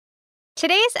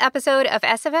Today's episode of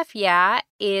SFF Yeah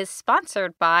is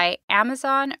sponsored by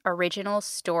Amazon Original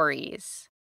Stories.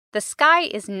 The sky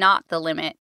is not the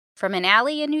limit. From an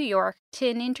alley in New York to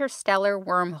an interstellar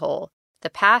wormhole, the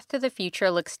path to the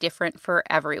future looks different for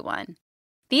everyone.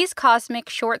 These cosmic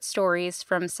short stories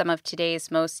from some of today's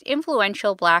most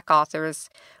influential Black authors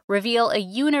reveal a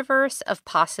universe of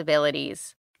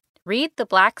possibilities. Read the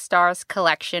Black Stars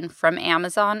collection from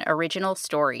Amazon Original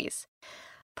Stories.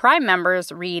 Prime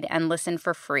members read and listen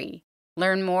for free.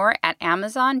 Learn more at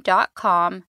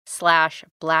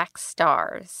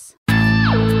amazon.com/blackstars.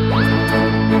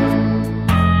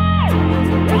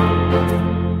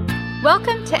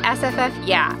 Welcome to SFF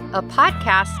Yeah, a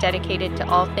podcast dedicated to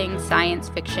all things science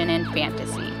fiction and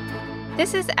fantasy.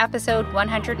 This is episode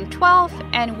 112,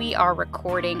 and we are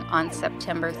recording on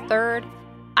September 3rd.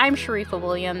 I'm Sharifa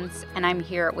Williams, and I'm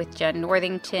here with Jen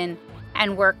Northington,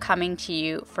 and we're coming to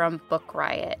you from Book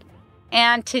Riot.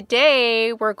 And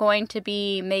today we're going to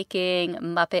be making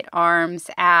Muppet arms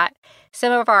at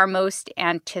some of our most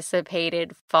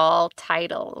anticipated fall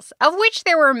titles, of which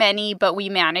there were many, but we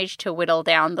managed to whittle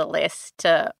down the list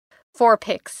to 4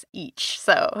 picks each.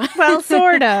 So, well,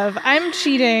 sort of. I'm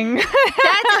cheating.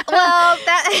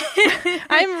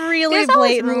 I'm really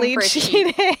blatantly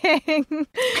cheating.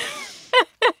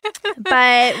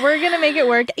 But we're going to make it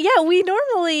work. Yeah,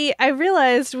 I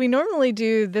realized we normally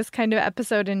do this kind of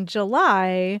episode in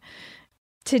July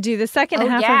to do the second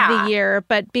half of the year.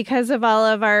 But because of all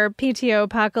of our PTO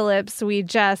apocalypse,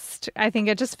 I think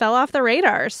it just fell off the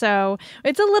radar. So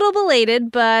it's a little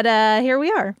belated, but here we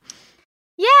are.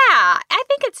 Yeah, I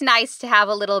think it's nice to have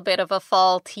a little bit of a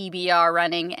fall TBR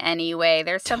running anyway.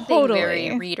 There's something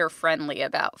very reader-friendly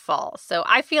about fall. So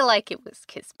I feel like it was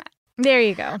kismet. There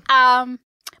you go.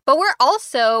 But we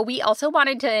also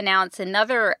wanted to announce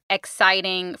another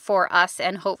exciting for us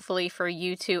and hopefully for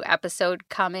you two episode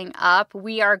coming up.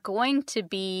 We are going to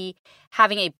be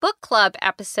having a book club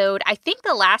episode. I think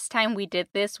the last time we did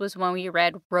this was when we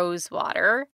read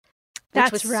Rosewater,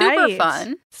 which was super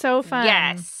fun. So fun.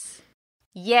 Yes.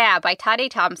 Yeah, by Tade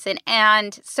Thompson.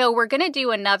 And so we're going to do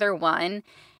another one.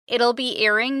 It'll be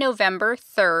airing November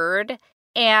 3rd.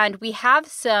 And we have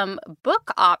some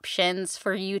book options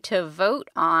for you to vote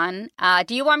on.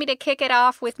 Do you want me to kick it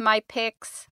off with my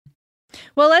picks?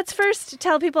 Well, let's first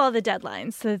tell people all the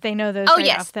deadlines so that they know those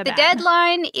off the bat. The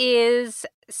deadline is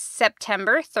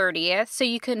September 30th. So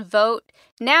you can vote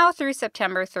now through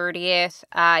September 30th.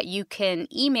 You can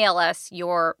email us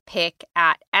your pick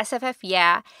at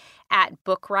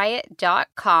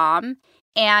sffyeah@bookriot.com.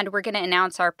 And we're going to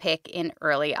announce our pick in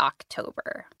early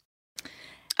October.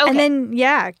 Okay. And then,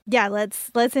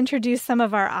 let's introduce some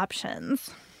of our options.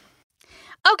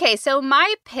 Okay, so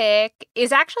my pick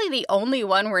is actually the only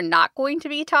one we're not going to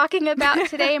be talking about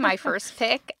today, my first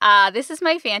pick. This is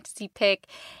my fantasy pick,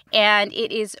 and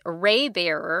it is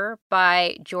Raybearer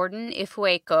by Jordan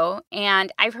Ifueko.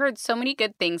 And I've heard so many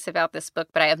good things about this book,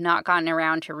 but I have not gotten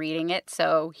around to reading it,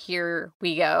 so here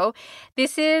we go.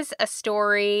 This is a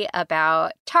story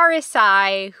about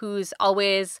Tarisai, who's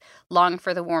always longed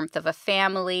for the warmth of a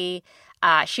family.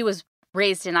 She was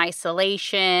raised in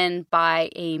isolation by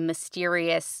a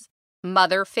mysterious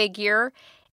mother figure.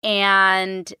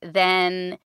 And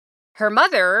then her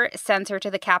mother sends her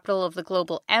to the capital of the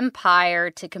global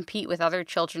empire to compete with other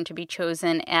children to be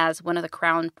chosen as one of the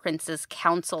Crown Prince's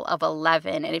Council of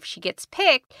 11. And if she gets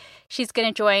picked, she's going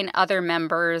to join other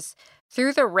members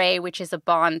through the Ray, which is a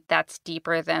bond that's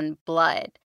deeper than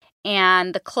blood.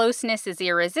 And the closeness is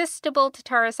irresistible to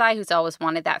Tarisai, who's always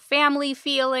wanted that family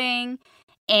feeling.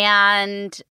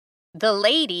 And the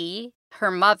lady, her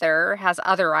mother, has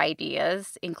other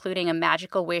ideas, including a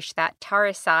magical wish that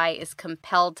Tarisai is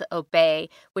compelled to obey,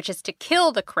 which is to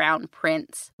kill the crown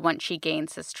prince once she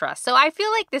gains his trust. So I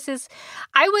feel like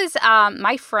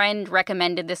my friend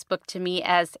recommended this book to me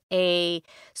as a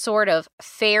sort of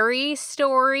fairy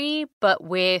story, but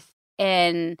with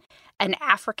an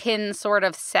African sort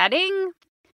of setting.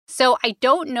 So I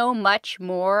don't know much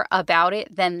more about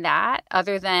it than that,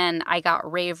 other than I got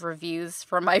rave reviews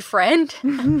from my friend,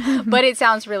 but it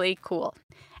sounds really cool.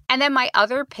 And then my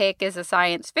other pick is a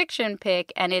science fiction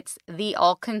pick, and it's The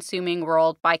All-Consuming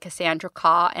World by Cassandra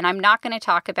Khaw. And I'm not going to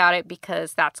talk about it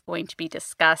because that's going to be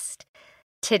discussed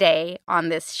today on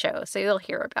this show. So you'll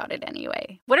hear about it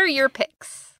anyway. What are your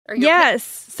picks? Yes.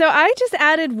 So I just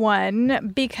added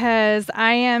one because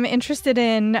I am interested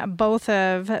in both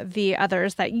of the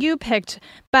others that you picked,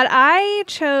 but I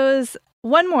chose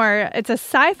one more. It's a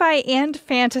sci-fi and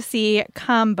fantasy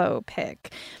combo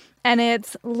pick. and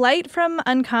it's Light from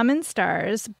Uncommon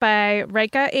Stars by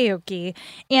Reika Aoki.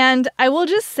 And I will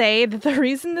just say that the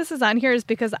reason this is on here is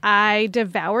because I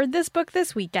devoured this book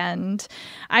this weekend.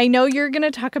 I know you're going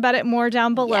to talk about it more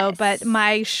down below, but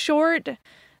my short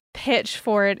pitch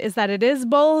for it is that it is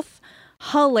both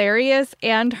hilarious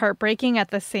and heartbreaking at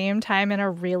the same time in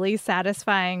a really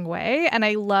satisfying way. And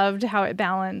I loved how it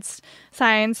balanced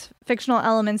science, fictional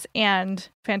elements, and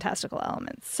fantastical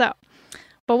elements.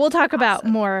 But we'll talk about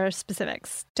more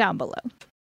specifics down below.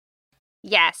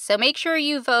 Yes, so make sure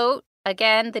you vote.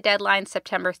 Again, the deadline's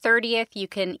September 30th. You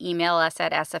can email us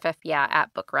at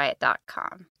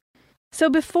sffyeah@bookriot.com. So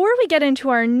before we get into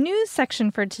our news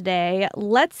section for today,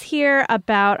 let's hear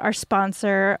about our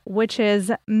sponsor, which is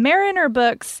Mariner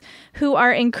Books, who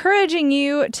are encouraging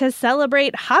you to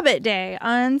celebrate Hobbit Day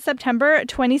on September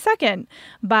 22nd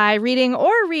by reading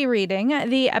or rereading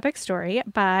the epic story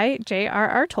by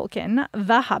J.R.R. Tolkien,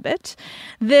 The Hobbit.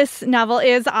 This novel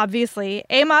is obviously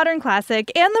a modern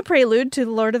classic and the prelude to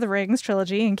the Lord of the Rings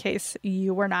trilogy, in case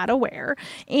you were not aware.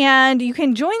 And you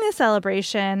can join the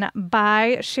celebration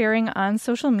by sharing on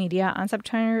social media on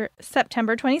September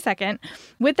 22nd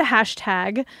with the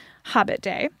hashtag Hobbit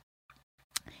Day.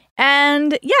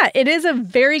 And yeah, it is a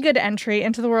very good entry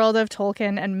into the world of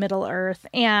Tolkien and Middle-earth.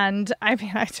 And I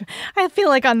mean, I feel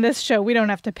like on this show, we don't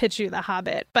have to pitch you The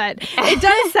Hobbit, but it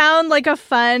does sound like a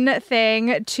fun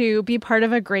thing to be part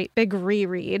of a great big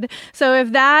reread. So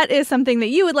if that is something that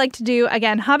you would like to do,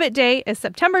 again, Hobbit Day is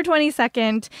September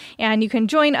 22nd, and you can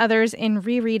join others in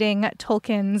rereading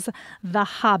Tolkien's The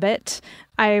Hobbit.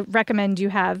 I recommend you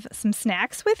have some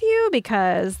snacks with you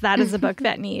because that is a book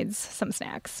that needs some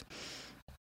snacks.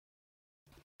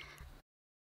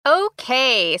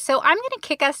 Okay, so I'm going to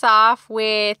kick us off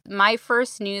with my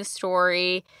first news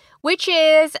story, which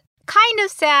is kind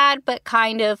of sad, but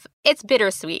it's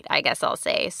bittersweet, I guess I'll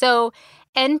say. So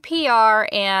NPR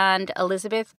and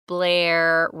Elizabeth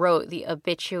Blair wrote the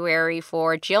obituary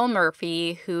for Jill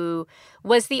Murphy, who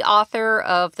was the author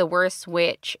of The Worst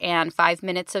Witch and 5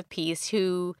 Minutes of Peace,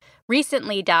 who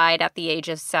recently died at the age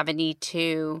of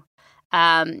 72.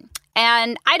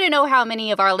 And I don't know how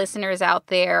many of our listeners out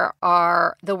there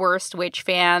are the Worst Witch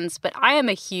fans, but I am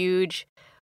a huge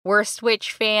Worst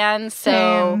Witch fan.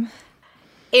 So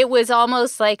it was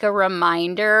almost like a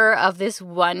reminder of this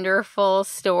wonderful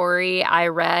story I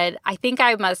read. I think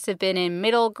I must have been in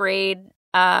middle grade,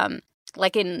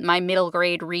 like in my middle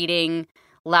grade reading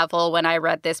level when I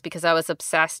read this, because I was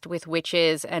obsessed with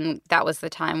witches. And that was the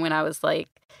time when I was like,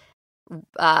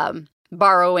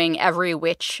 borrowing every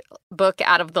witch book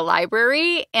out of the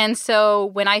library. And so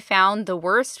when I found The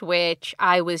Worst Witch,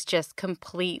 I was just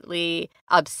completely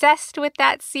obsessed with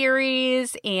that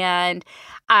series. And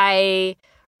I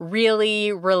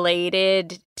really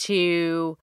related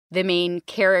to the main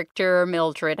character,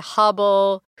 Mildred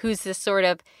Hubble, who's this sort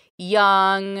of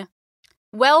young,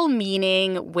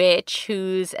 well-meaning witch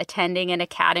who's attending an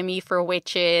academy for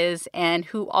witches and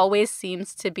who always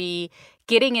seems to be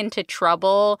getting into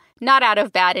trouble, not out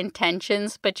of bad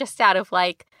intentions, but just out of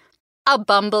like a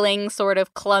bumbling, sort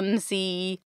of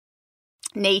clumsy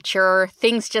nature.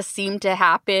 Things just seem to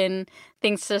happen.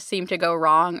 Things just seem to go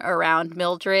wrong around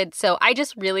Mildred. So I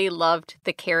just really loved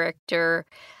the character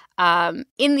in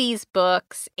these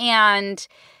books. And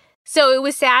so it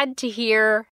was sad to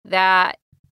hear that,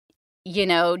 you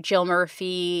know, Jill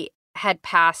Murphy had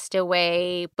passed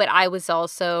away, but I was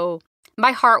also...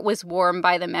 my heart was warmed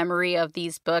by the memory of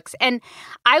these books. And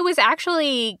I was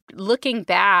actually looking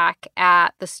back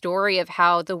at the story of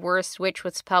how The Worst Witch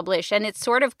was published, and it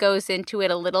sort of goes into it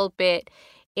a little bit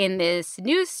in this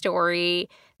news story,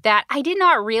 that I did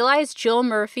not realize Jill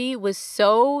Murphy was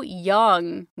so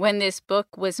young when this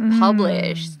book was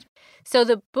published. So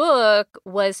the book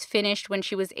was finished when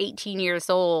she was 18 years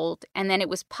old, and then it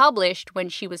was published when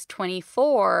she was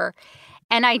 24.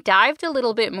 And I dived a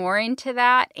little bit more into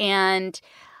that, and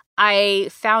I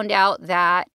found out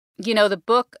that, you know, the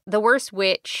book, The Worst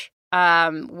Witch,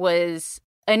 was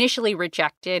initially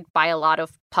rejected by a lot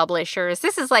of publishers.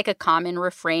 This is like a common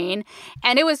refrain.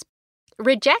 And it was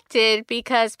rejected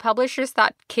because publishers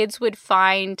thought kids would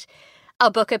find a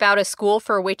book about a school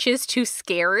for witches too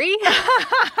scary,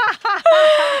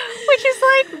 which is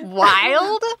like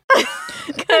wild.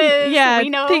 Yeah, we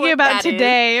know thinking about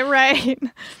today, is. Right?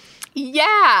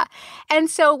 Yeah. And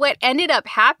so what ended up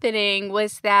happening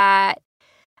was that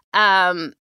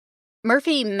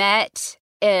Murphy met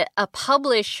a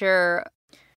publisher.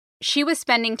 She was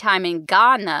spending time in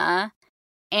Ghana,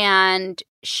 and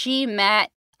she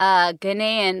met a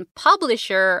Ghanaian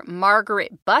publisher,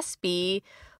 Margaret Busby,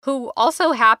 who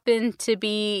also happened to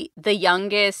be the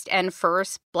youngest and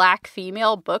first Black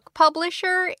female book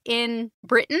publisher in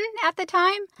Britain at the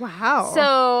time. Wow.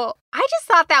 So I just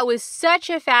thought that was such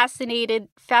a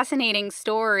fascinating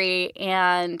story,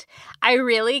 and I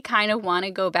really kind of want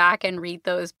to go back and read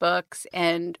those books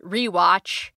and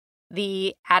rewatch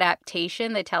the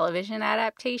adaptation, the television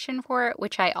adaptation for it,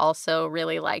 which I also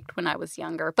really liked when I was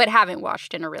younger, but haven't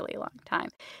watched in a really long time.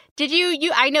 Did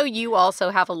you I know you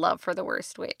also have a love for The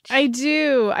Worst Witch. I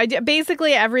do.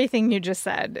 Basically everything you just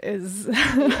said is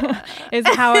is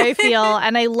how I feel,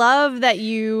 and I love that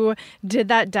you did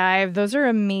that dive. Those are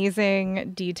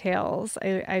amazing details.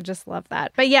 I just love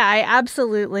that. But yeah, I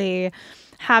absolutely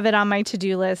have it on my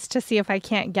to-do list to see if I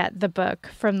can't get the book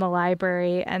from the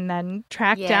library and then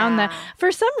track down the...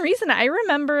 For some reason, I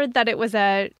remembered that it was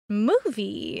a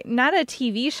movie, not a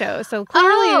TV show. So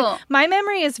clearly my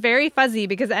memory is very fuzzy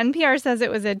because NPR says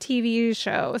it was a TV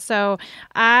show. So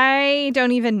I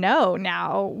don't even know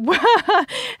now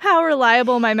how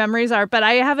reliable my memories are. But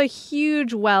I have a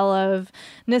huge well of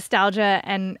nostalgia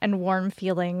and warm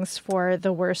feelings for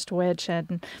The Worst Witch.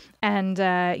 And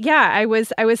I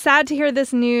was sad to hear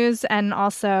this news, and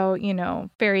also, you know,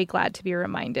 very glad to be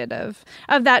reminded of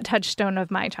that touchstone of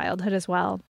my childhood as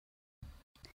well.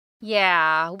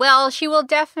 Yeah, well, she will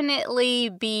definitely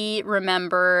be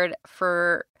remembered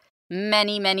for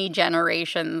many, many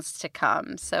generations to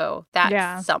come. So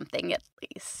that's something at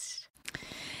least.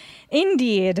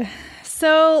 Indeed.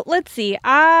 So let's see.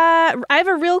 I have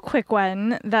a real quick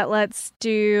one that let's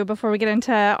do before we get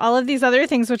into all of these other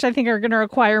things, which I think are going to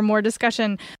require more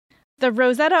discussion. The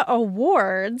Rosetta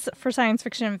Awards for Science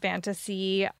Fiction and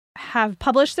Fantasy have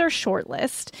published their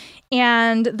shortlist,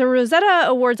 and the Rosetta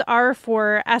Awards are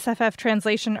for SFF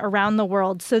translation around the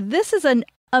world. So this is an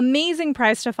amazing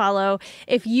prize to follow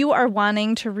if you are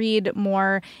wanting to read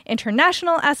more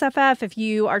international SFF, if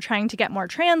you are trying to get more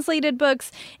translated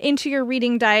books into your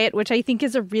reading diet, which I think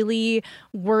is a really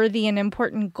worthy and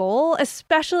important goal,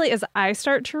 especially as I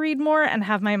start to read more and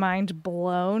have my mind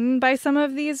blown by some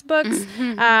of these books.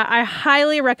 I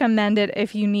highly recommend it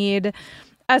if you need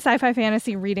a sci-fi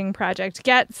fantasy reading project.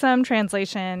 Get some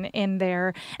translation in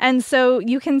there. And so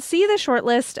you can see the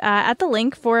shortlist at the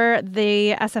link for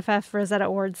the SFF Rosetta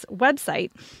Awards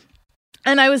website.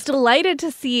 And I was delighted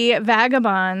to see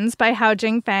Vagabonds by Hao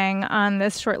Jingfang on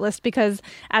this shortlist because,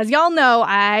 as y'all know,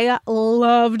 I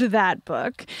loved that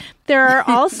book. There are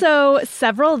also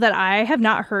several that I have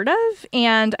not heard of,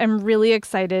 and I'm really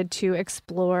excited to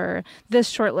explore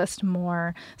this shortlist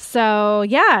more. So,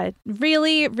 yeah,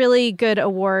 really, really good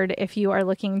award if you are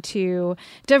looking to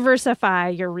diversify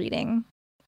your reading.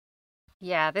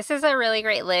 Yeah, this is a really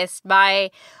great list. My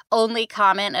only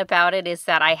comment about it is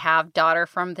that I have Daughter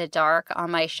from the Dark on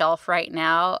my shelf right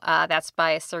now. That's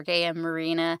by Sergei and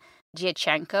Marina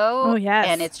Dyachenko. Oh, yes.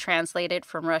 And it's translated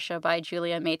from Russia by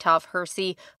Julia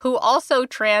Maytov-Hersey, who also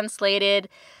translated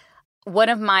one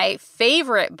of my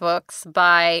favorite books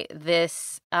by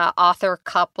this author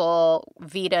couple,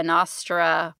 Vita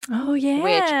Nostra. Oh, yeah.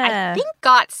 Which I think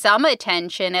got some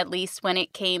attention, at least when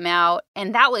it came out.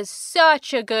 And that was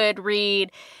such a good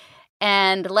read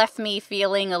and left me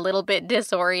feeling a little bit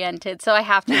disoriented. So I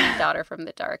have to read Daughter from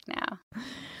the Dark now.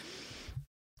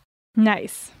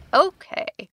 Nice.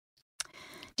 Okay.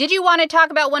 Did you want to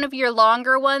talk about one of your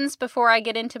longer ones before I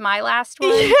get into my last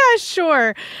one? Yeah,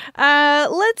 sure.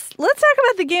 Let's talk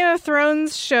about the Game of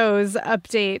Thrones shows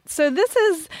update. So this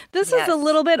is a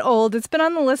little bit old. It's been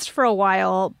on the list for a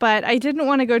while, but I didn't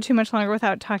want to go too much longer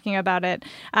without talking about it.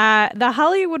 The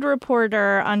Hollywood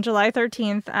Reporter on July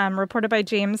 13th, reported by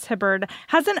James Hibbard,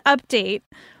 has an update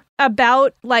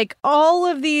about like all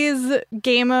of these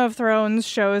Game of Thrones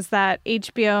shows that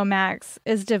HBO Max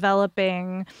is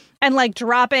developing and like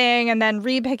dropping and then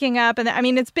re-picking up. And I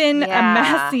mean, it's been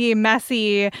a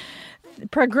messy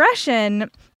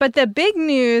progression. But the big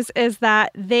news is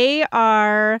that they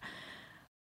are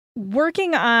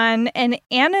working on an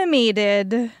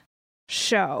animated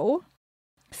show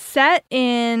set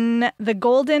in the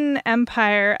Golden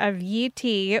Empire of Yi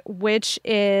Ti, which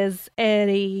is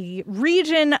a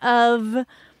region of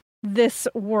this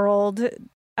world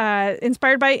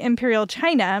inspired by Imperial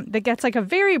China that gets like a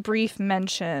very brief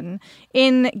mention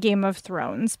in Game of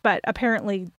Thrones, but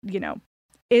apparently, you know,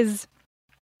 is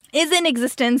in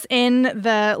existence in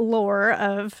the lore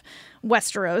of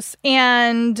Westeros.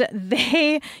 And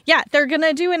they're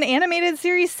gonna do an animated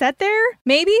series set there,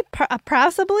 maybe,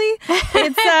 possibly.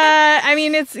 It's I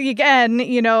mean, it's, again,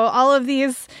 you know, all of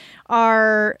these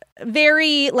are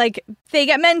very like, they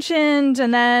get mentioned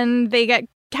and then they get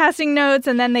casting notes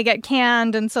and then they get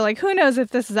canned, and so like, who knows if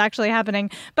this is actually happening.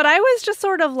 But I was just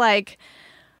sort of like,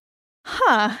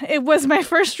 It was my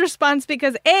first response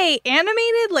because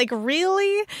animated, like,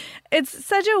 really? It's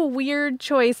such a weird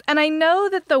choice. And I know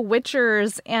that The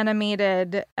Witcher's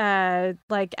animated,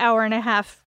 like, hour and a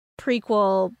half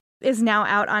prequel is now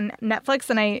out on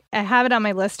Netflix, and I have it on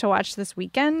my list to watch this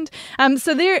weekend.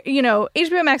 So there,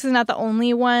 HBO Max is not the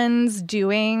only ones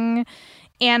doing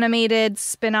animated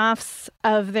spin-offs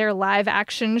of their live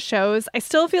action shows. I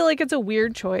still feel like it's a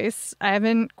weird choice. I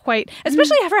haven't quite,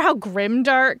 especially for how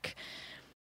grimdark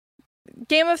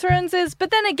Game of Thrones is. But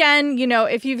then again,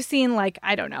 if you've seen, like,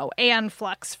 I don't know, Aeon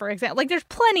Flux, for example, like, there's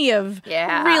plenty of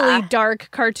really dark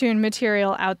cartoon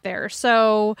material out there.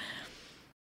 So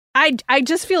I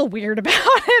just feel weird about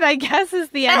it, I guess, is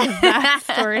the end of that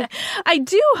story. I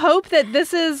do hope that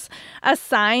this is a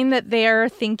sign that they're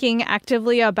thinking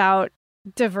actively about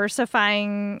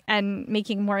diversifying and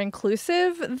making more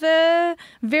inclusive the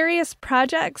various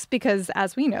projects, because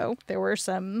as we know, there were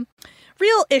some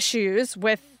real issues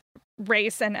with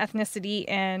race and ethnicity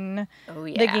in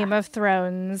the Game of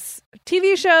Thrones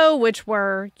TV show, which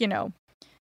were,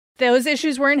 those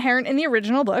issues were inherent in the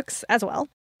original books as well.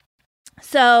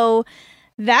 So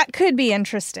that could be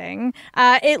interesting.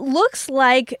 It looks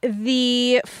like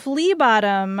the Flea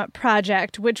Bottom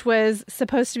project, which was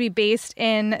supposed to be based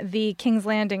in the King's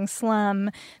Landing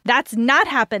slum, that's not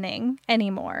happening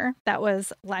anymore. That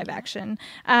was live action.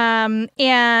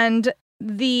 And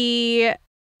the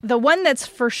one that's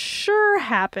for sure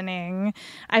happening,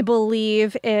 I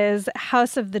believe, is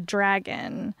House of the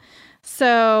Dragon.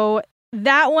 So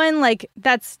that one, like,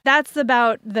 that's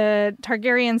about the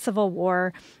Targaryen Civil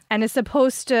War and is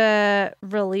supposed to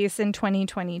release in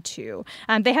 2022.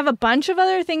 They have a bunch of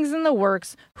other things in the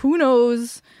works. Who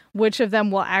knows which of them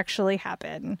will actually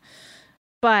happen?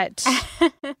 But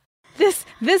this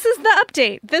is the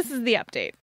update. This is the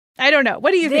update. I don't know.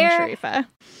 What do you think, Sharifa?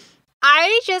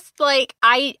 I just, like,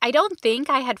 I don't think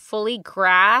I had fully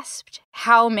grasped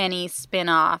how many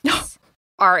spin-offs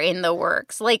are in the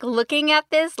works. Like, looking at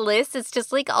this list, it's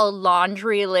just like a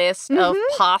laundry list of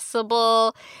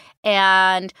possible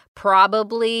and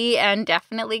probably and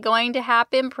definitely going to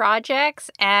happen projects.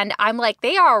 And I'm like,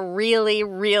 they are really,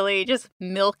 really just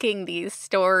milking these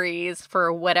stories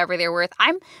for whatever they're worth.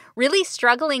 I'm really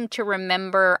struggling to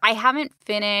remember. I haven't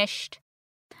finished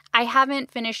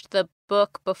the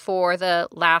book before the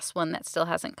last one that still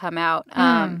hasn't come out.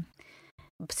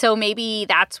 So maybe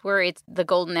that's where it's the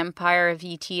Golden Empire of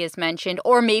ET is mentioned.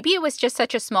 Or maybe it was just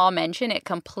such a small mention, it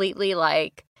completely,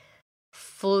 like,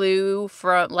 flew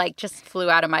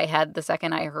out of my head the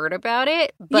second I heard about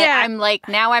it. But I'm like,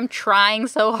 now I'm trying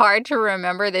so hard to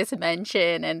remember this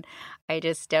mention, and I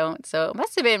just don't. So it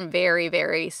must have been very,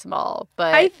 very small.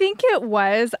 But I think it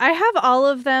was. I have all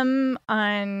of them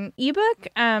on ebook,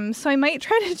 so I might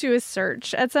try to do a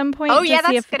search at some point. Oh, yeah,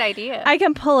 that's a good idea. I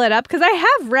can pull it up, because I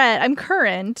have read. I'm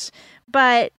current,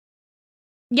 but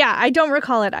yeah, I don't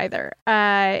recall it either.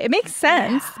 It makes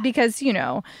sense because,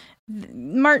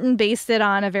 Martin based it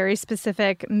on a very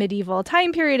specific medieval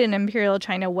time period, and Imperial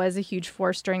China was a huge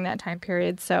force during that time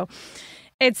period. So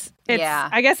It's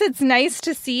I guess it's nice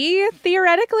to see,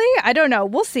 theoretically. I don't know.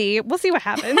 We'll see. We'll see what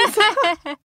happens.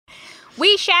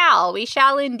 We shall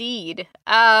indeed.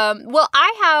 Well,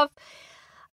 I have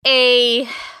a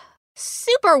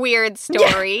super weird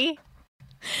story. Yeah.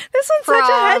 This one's such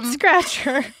a head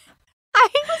scratcher. I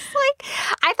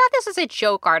thought this was a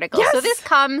joke article. Yes. So this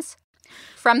comes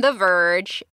from The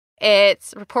Verge.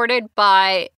 It's reported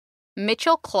by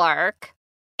Mitchell Clark,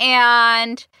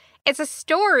 and it's a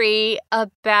story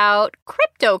about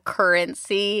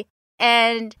cryptocurrency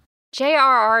and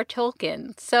J.R.R.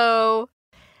 Tolkien. So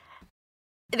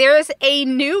there's a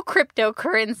new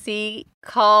cryptocurrency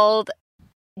called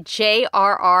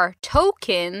J.R.R.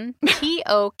 Token,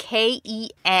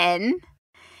 Token.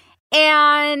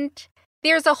 And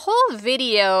there's a whole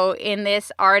video in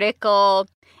this article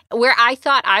where I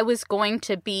thought I was going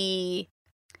to be,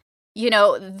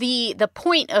 the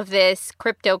point of this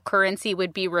cryptocurrency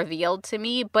would be revealed to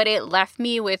me, but it left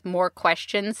me with more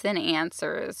questions than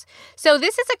answers. So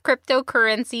this is a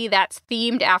cryptocurrency that's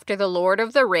themed after the Lord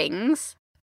of the Rings,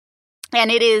 and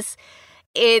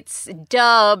it's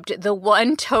dubbed the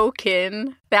one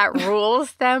token that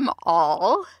rules them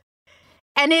all.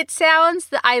 And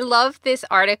I love this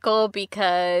article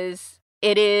because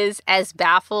it is as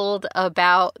baffled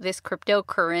about this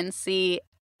cryptocurrency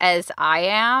as I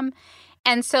am.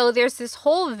 And so there's this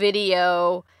whole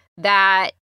video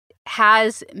that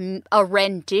has a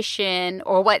rendition,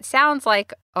 or what sounds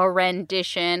like a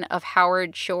rendition, of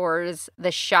Howard Shore's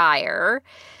The Shire,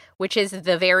 which is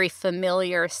the very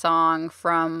familiar song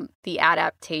from the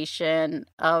adaptation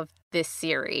of this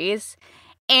series.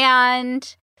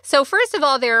 And So first of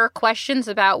all, there are questions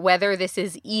about whether this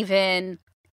is even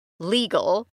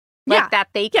legal. Like that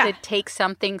they could take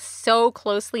something so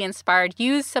closely inspired,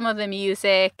 use some of the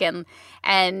music and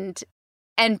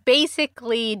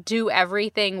basically do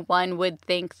everything one would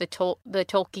think the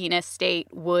Tolkien estate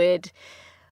would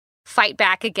fight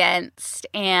back against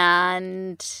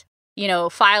and,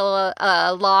 file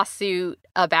a lawsuit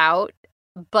about.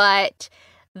 But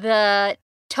the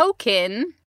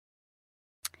token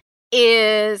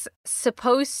is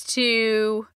supposed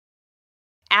to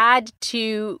add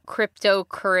to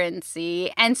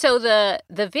cryptocurrency. And so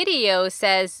the video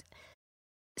says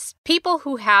people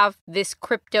who have this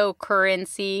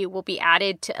cryptocurrency will be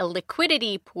added to a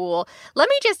liquidity pool. Let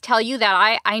me just tell you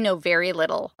that I know very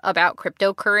little about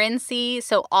cryptocurrency.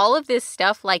 So all of this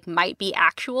stuff might be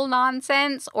actual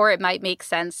nonsense, or it might make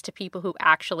sense to people who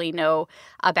actually know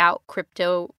about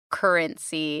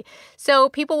cryptocurrency. So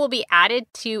people will be added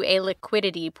to a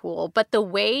liquidity pool. But the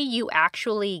way you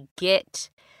actually get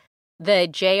the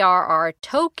JRR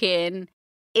token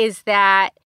is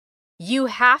that you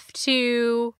have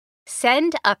to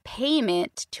send a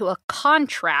payment to a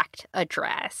contract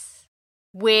address,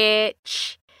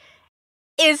 which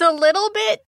is feels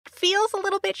a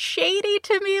little bit shady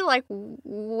to me. Like,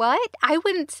 what? I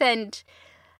wouldn't send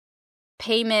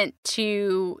payment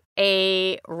to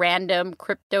a random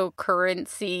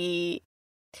cryptocurrency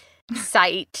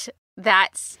site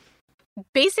that's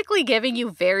basically giving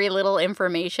you very little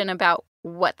information about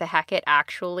what the heck it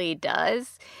actually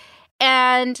does.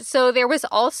 And so there was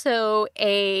also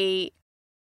a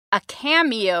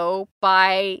cameo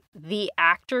by the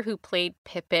actor who played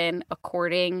Pippin,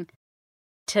 according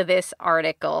to this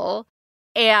article.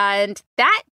 And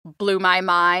that blew my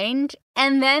mind.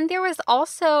 And then there was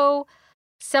also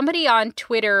somebody on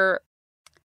Twitter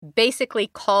basically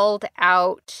called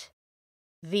out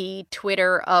the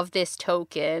Twitter of this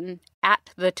token,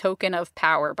 at the token of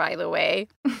power, by the way.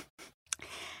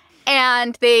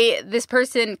 And this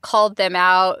person called them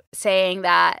out, saying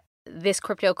that this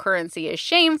cryptocurrency is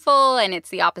shameful and it's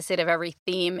the opposite of every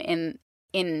theme in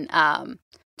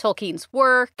Tolkien's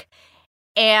work.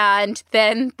 And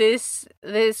then this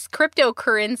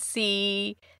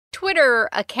cryptocurrency Twitter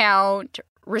account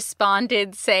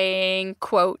responded saying,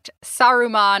 quote,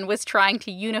 Saruman was trying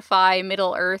to unify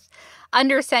Middle-earth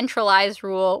under centralized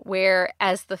rule,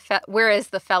 whereas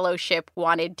the Fellowship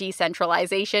wanted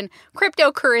decentralization.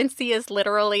 Cryptocurrency is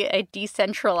literally a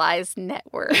decentralized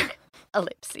network.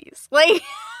 Ellipses. I'm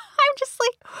just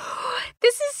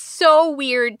this is so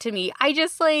weird to me. I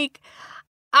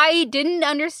didn't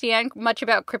understand much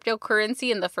about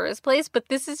cryptocurrency in the first place, but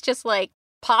this is just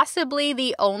possibly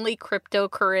the only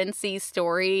cryptocurrency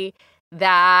story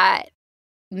that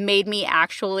made me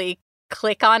actually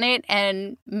click on it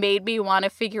and made me want to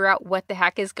figure out what the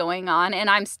heck is going on. And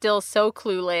I'm still so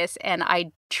clueless, and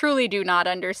I truly do not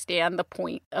understand the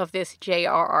point of this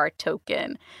JRR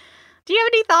token. Do you have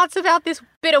any thoughts about this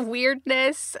bit of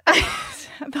weirdness?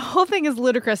 The whole thing is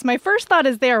ludicrous. My first thought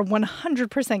is they are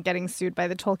 100% getting sued by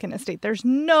the Tolkien estate. There's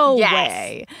no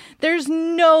way. There's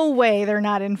no way they're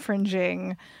not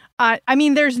infringing.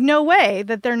 There's no way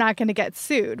that they're not going to get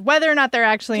sued. Whether or not they're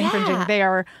actually infringing, they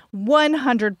are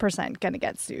 100% going to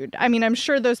get sued. I'm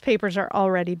sure those papers are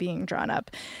already being drawn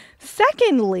up.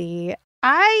 Secondly,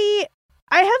 I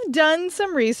have done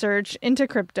some research into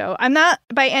crypto. I'm not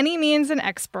by any means an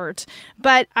expert,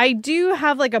 but I do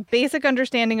have a basic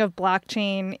understanding of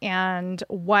blockchain and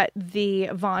what the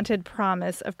vaunted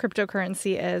promise of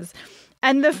cryptocurrency is.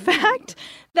 And the fact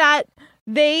that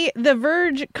The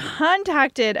Verge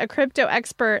contacted a crypto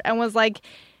expert and was like,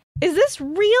 is this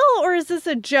real or is this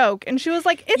a joke? And she was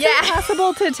like, it's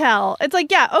impossible to tell. It's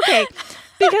okay.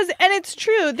 Because, and it's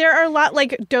true, there are a lot,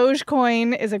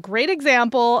 Dogecoin is a great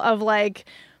example of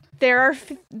there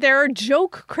are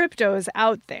joke cryptos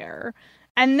out there.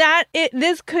 And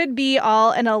this could be all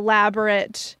an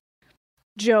elaborate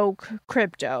joke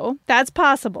crypto. That's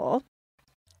possible.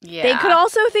 Yeah. They could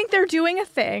also think they're doing a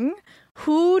thing.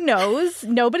 Who knows?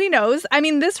 Nobody knows.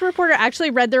 This reporter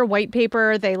actually read their white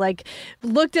paper. They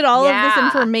looked at all of this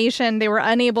information. They were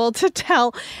unable to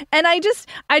tell. And I just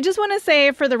want to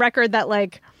say for the record that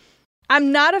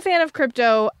I'm not a fan of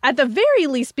crypto, at the very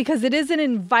least, because it is an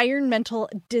environmental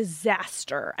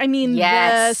disaster.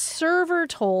 The server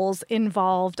tolls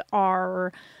involved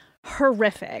are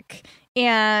horrific.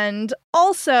 And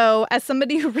also, as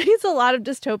somebody who reads a lot of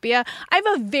dystopia, I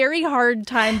have a very hard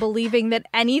time believing that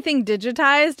anything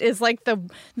digitized is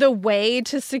the way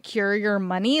to secure your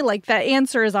money. The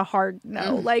answer is a hard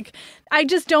no. I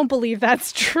just don't believe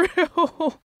that's true.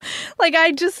 Like,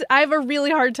 I have a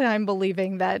really hard time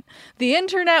believing that the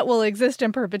internet will exist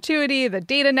in perpetuity, the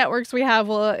data networks we have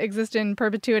will exist in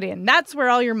perpetuity, and that's where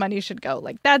all your money should go.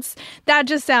 Like, that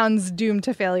just sounds doomed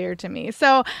to failure to me.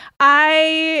 So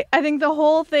I think the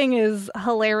whole thing is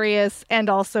hilarious and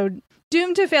also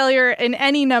doomed to failure in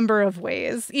any number of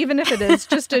ways, even if it is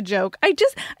just a joke.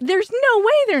 There's no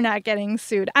way they're not getting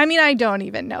sued. I mean, I don't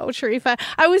even know, Sharifa.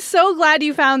 I was so glad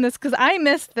you found this because I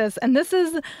missed this, and this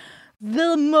is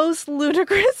the most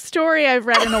ludicrous story I've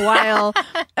read in a while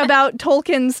about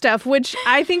Tolkien stuff, which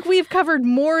I think we've covered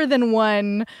more than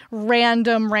one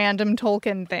random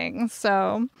Tolkien thing.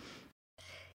 So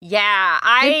yeah,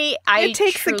 it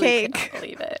takes the cake. Can't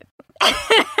believe it.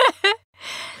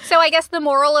 So I guess the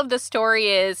moral of the story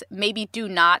is maybe do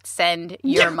not send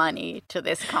your money to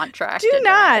this contract. Do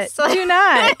not.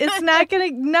 It's not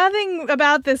going to, nothing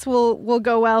about this will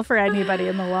go well for anybody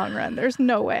in the long run. There's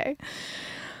no way.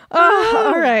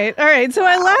 Oh, all right. So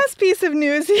my last piece of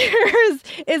news here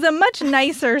is a much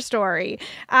nicer story.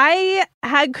 I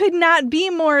could not be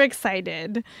more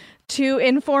excited to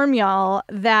inform y'all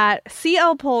that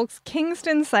C.L. Polk's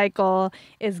Kingston Cycle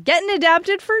is getting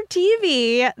adapted for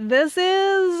TV. This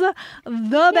is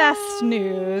the best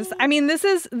news. I mean, this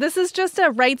is just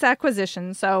a rights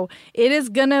acquisition, so it is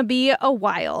gonna be a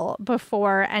while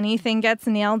before anything gets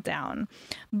nailed down.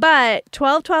 But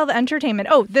 1212 Entertainment,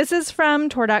 this is from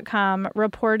Tor.com,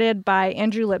 reported by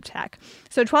Andrew Liptak.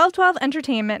 So 1212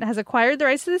 Entertainment has acquired the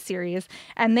rights to the series,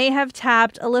 and they have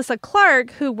tapped Alyssa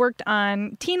Clark, who worked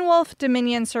on Teen Wolf,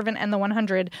 Dominion, Servant, and The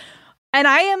 100. And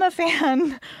I am a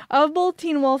fan of both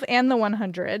Teen Wolf and The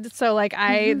 100. So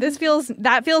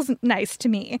that feels nice to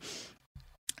me.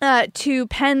 To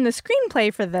pen the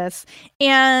screenplay for this.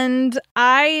 And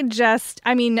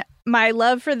my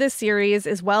love for this series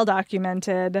is well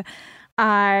documented.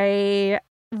 I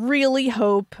really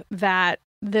hope that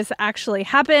this actually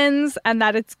happens and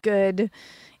that it's good.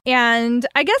 And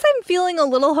I guess I'm feeling a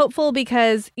little hopeful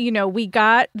because, we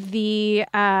got the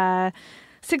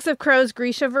Six of Crows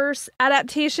Grishaverse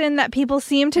adaptation that people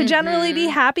seem to generally be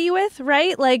happy with,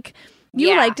 right? Like,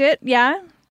 you liked it, yeah?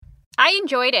 I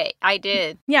enjoyed it. I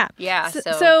did. Yeah. Yeah.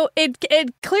 So it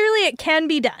clearly it can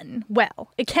be done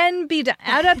well. It can be done.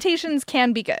 Adaptations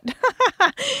can be good.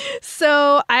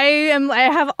 So I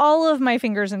have all of my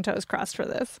fingers and toes crossed for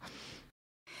this.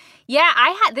 Yeah,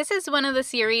 this is one of the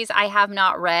series I have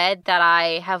not read that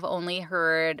I have only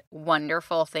heard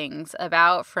wonderful things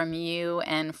about from you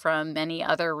and from many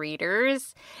other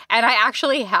readers. And I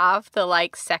actually have the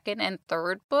second and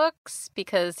third books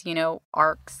because,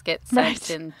 arcs get sent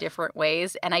in different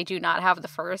ways. And I do not have the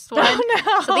first one. Oh,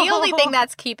 no. So the only thing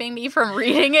that's keeping me from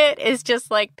reading it is just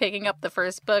picking up the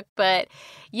first book. But,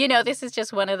 this is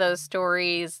just one of those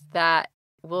stories that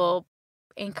will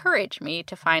encourage me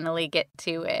to finally get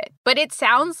to it. But it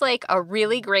sounds like a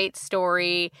really great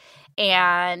story,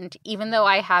 and even though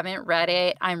I haven't read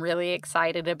it, I'm really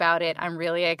excited about it. I'm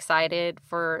really excited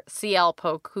for C.L.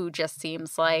 Polk, who just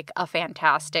seems like a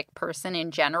fantastic person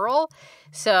in general.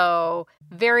 So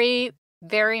very,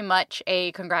 very much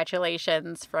a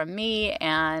congratulations from me,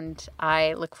 and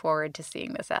I look forward to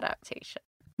seeing this adaptation.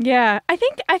 Yeah, I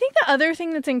think the other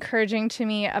thing that's encouraging to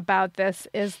me about this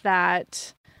is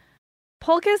that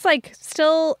Polk is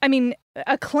still,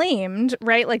 acclaimed,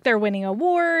 right? They're winning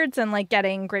awards and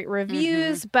getting great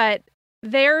reviews, but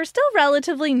they're still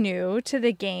relatively new to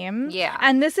the game. Yeah.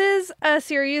 And this is a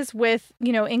series with,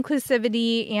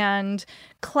 inclusivity and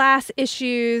class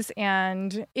issues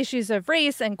and issues of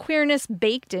race and queerness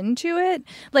baked into it.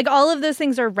 All of those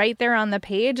things are right there on the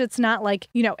page. It's not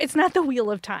it's not the Wheel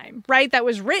of Time, right? That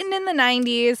was written in the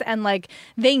 90s and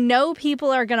they know people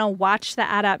are going to watch the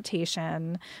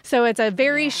adaptation. So it's a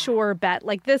very sure bet.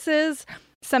 This is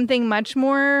something much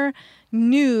more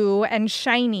new and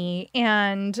shiny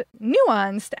and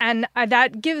nuanced, and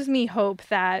that gives me hope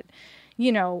that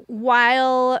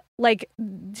while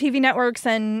TV networks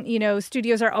and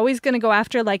studios are always going to go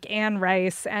after Anne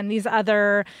Rice and these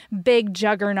other big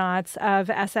juggernauts of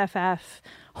SFF,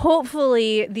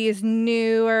 hopefully these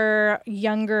newer,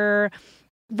 younger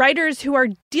writers who are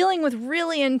dealing with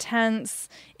really intense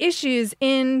issues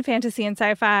in fantasy and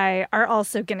sci-fi are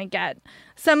also going to get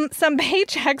some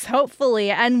paychecks,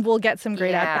 hopefully, and we'll get some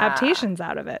great adaptations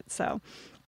out of it. So,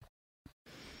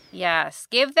 yes,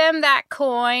 give them that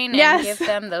coin and give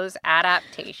them those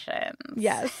adaptations.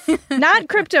 Yes, not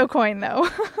crypto coin though.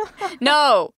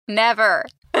 No, never.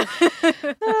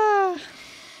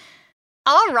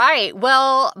 All right.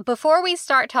 Well, before we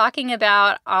start talking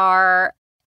about our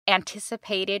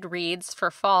anticipated reads for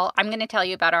fall, I'm going to tell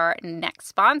you about our next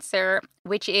sponsor,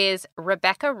 which is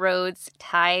Rebecca Rhodes'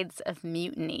 Tides of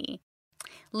Mutiny.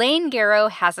 Lane Garrow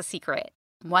has a secret,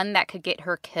 one that could get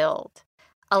her killed.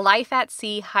 A life at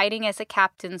sea hiding as a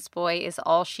captain's boy is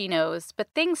all she knows, but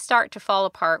things start to fall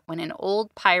apart when an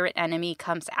old pirate enemy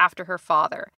comes after her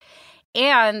father.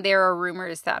 And there are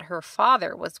rumors that her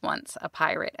father was once a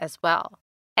pirate as well.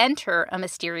 Enter a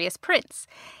mysterious prince.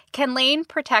 Can Lane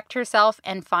protect herself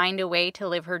and find a way to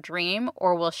live her dream,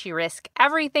 or will she risk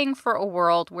everything for a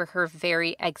world where her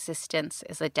very existence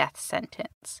is a death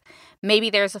sentence? Maybe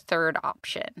there's a third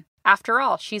option. After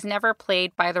all, she's never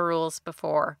played by the rules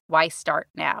before. Why start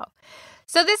now?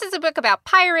 So this is a book about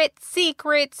pirates,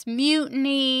 secrets,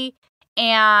 mutiny,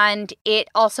 and it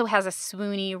also has a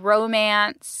swoony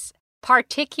romance.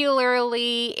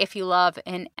 Particularly if you love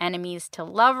an enemies to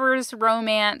lovers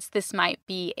romance, this might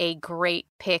be a great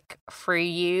pick for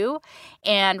you.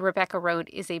 And Rebecca Road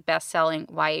is a best-selling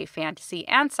YA fantasy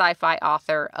and sci-fi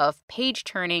author of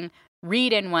page-turning,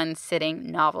 read-in-one-sitting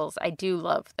novels. I do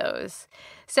love those.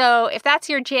 So if that's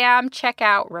your jam, check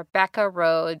out Rebecca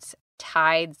Road's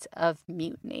Tides of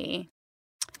Mutiny.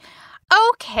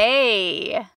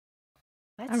 Okay.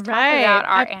 Let's talk about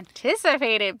our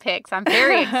anticipated picks. I'm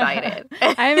very excited.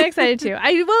 I'm excited too.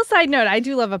 I will side note, I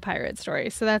do love a pirate story,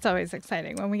 so that's always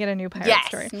exciting when we get a new pirate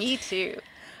story. Yes, me too.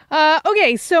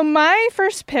 Okay, so my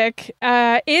first pick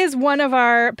is one of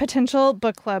our potential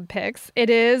book club picks.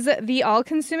 It is The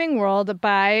All-Consuming World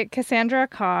by Cassandra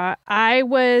Khaw. I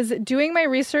was doing my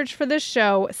research for this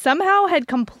show, somehow had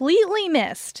completely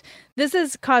missed. This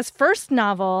is Khaw's first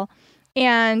novel.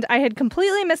 And I had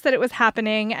completely missed that it was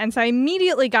happening. And so I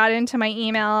immediately got into my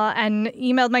email and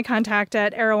emailed my contact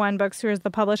at Erewhon Books, who is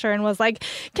the publisher, and was like,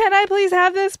 can I please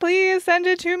have this? Please send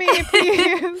it to me,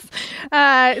 please.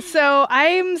 So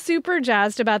I'm super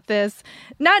jazzed about this,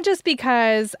 not just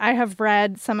because I have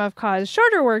read some of Khaw's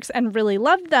shorter works and really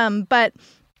loved them, but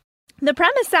the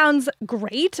premise sounds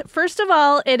great. First of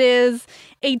all, it is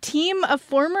a team of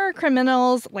former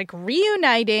criminals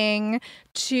reuniting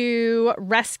to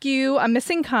rescue a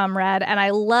missing comrade. And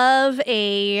I love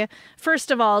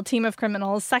first of all, team of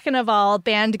criminals. Second of all,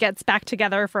 band gets back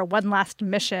together for one last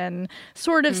mission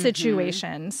sort of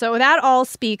situation. So that all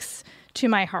speaks to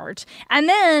my heart. And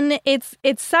then it's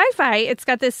sci-fi. It's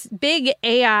got this big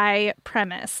AI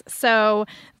premise. So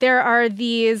there are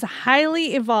these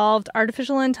highly evolved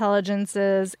artificial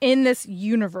intelligences in this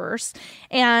universe,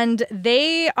 and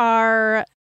they are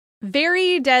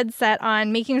very dead set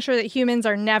on making sure that humans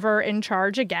are never in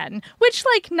charge again, which,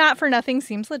 not for nothing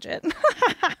seems legit.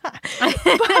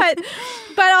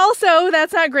 but also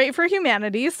that's not great for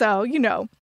humanity. So,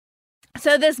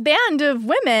 So this band of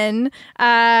women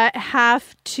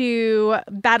have to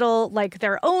battle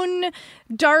their own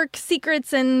dark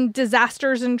secrets and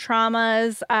disasters and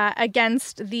traumas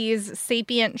against these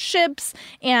sapient ships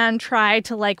and try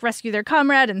to rescue their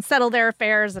comrade and settle their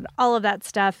affairs and all of that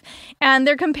stuff. And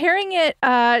they're comparing it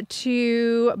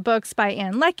to books by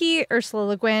Ann Leckie, Ursula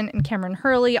Le Guin, and Cameron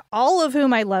Hurley, all of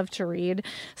whom I love to read.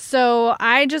 So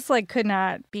I just could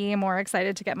not be more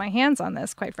excited to get my hands on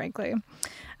this, quite frankly.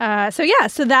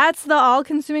 So that's The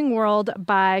All-Consuming World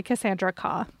by Cassandra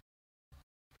Khaw.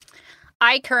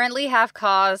 I currently have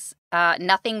Khaw's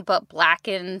Nothing But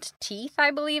Blackened Teeth, I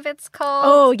believe it's called.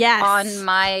 Oh, yes. On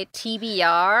my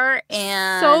TBR.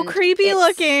 And so creepy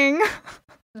looking.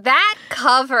 That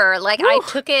cover,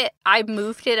 I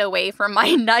moved it away from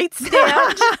my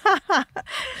nightstand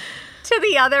to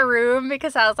the other room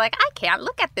because I was like, I can't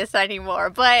look at this anymore.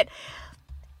 But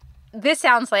this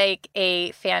sounds like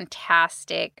a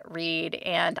fantastic read,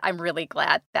 and I'm really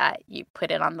glad that you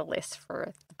put it on the list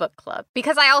for the book club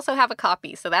because I also have a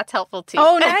copy, so that's helpful too.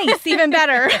 Oh, nice. Even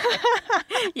better.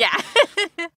 Yeah.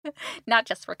 Not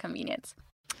just for convenience.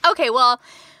 Okay, well,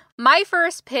 my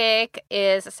first pick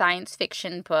is a science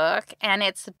fiction book, and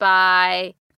it's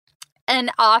by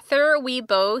an author we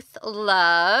both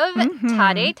love,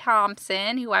 Tade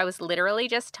Thompson, who I was literally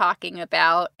just talking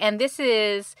about. And this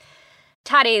is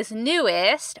Tade's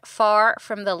newest, Far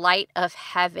from the Light of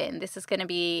Heaven. This is going to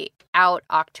be out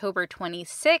October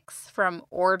 26th from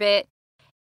Orbit.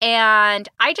 And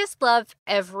I just love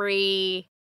every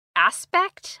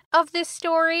aspect of this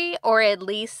story, or at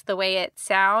least the way it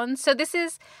sounds. So this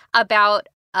is about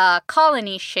a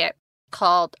colony ship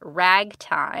called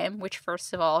Ragtime, which,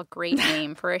 first of all, great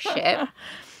name for a ship.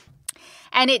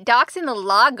 And it docks in the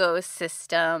Lagos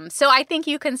system. So I think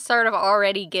you can sort of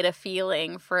already get a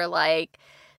feeling for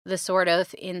the sort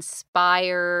of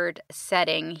inspired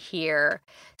setting here.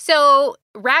 So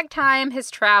Ragtime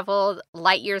has traveled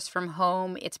light years from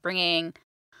home. It's bringing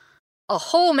a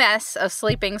whole mess of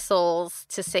sleeping souls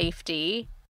to safety.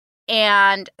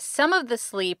 And some of the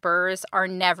sleepers are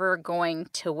never going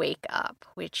to wake up,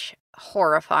 which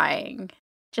horrifying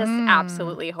Just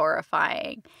absolutely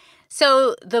horrifying.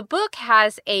 So the book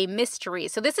has a mystery.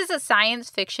 So this is a science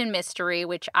fiction mystery,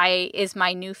 which is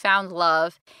my newfound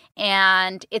love.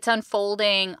 And it's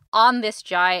unfolding on this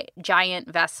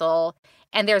giant vessel.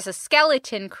 And there's a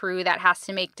skeleton crew that has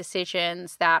to make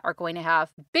decisions that are going to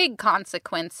have big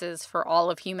consequences for all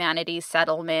of humanity's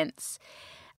settlements.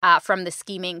 From the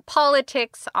scheming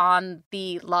politics on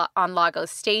Lagos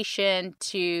Station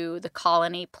to the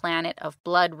colony planet of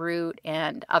Bloodroot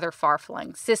and other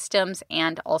far-flung systems,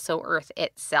 and also Earth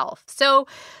itself. So,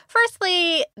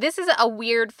 firstly, this is a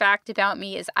weird fact about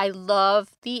me is I love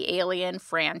the Alien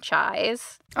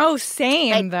franchise. Oh,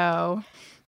 same though.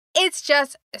 It's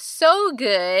just so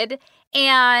good.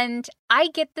 And I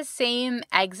get the same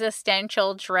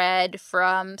existential dread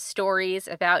from stories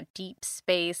about deep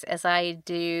space as I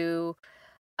do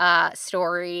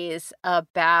stories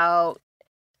about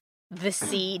the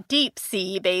sea, deep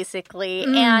sea, basically.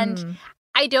 And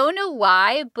I don't know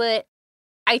why, but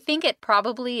I think it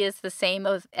probably is the same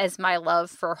as my love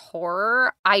for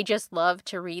horror. I just love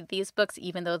to read these books,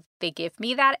 even though they give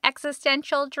me that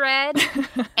existential dread.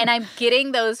 And I'm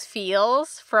getting those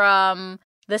feels from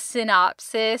the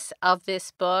synopsis of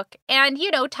this book. And,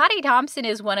 Tade Thompson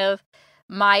is one of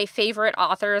my favorite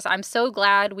authors. I'm so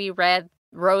glad we read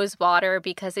Rosewater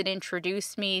because it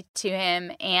introduced me to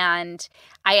him. And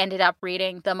I ended up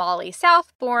reading the Molly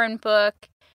Southbourne book,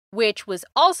 which was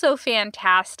also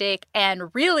fantastic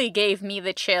and really gave me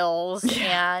the chills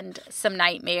and some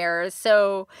nightmares.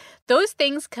 So those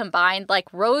things combined, like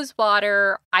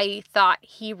Rosewater, I thought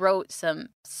he wrote some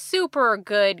super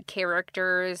good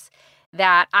characters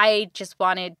that I just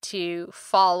wanted to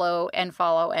follow and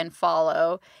follow and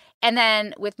follow. And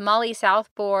then with Molly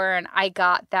Southbourne, I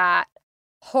got that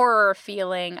horror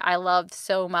feeling I loved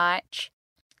so much.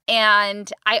 And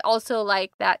I also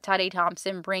like that Tade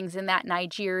Thompson brings in that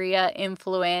Nigeria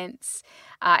influence,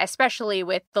 especially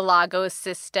with the Lagos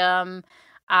system.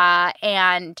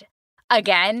 And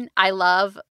again, I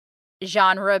love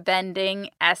genre-bending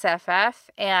SFF,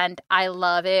 and I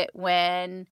love it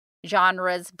when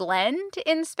genres blend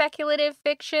in speculative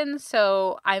fiction,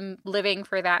 so I'm living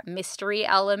for that mystery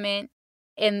element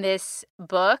in this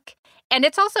book. And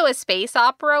it's also a space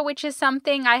opera, which is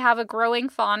something I have a growing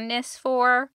fondness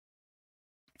for.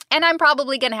 And I'm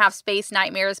probably going to have space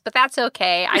nightmares, but that's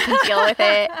okay. I can deal with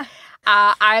it.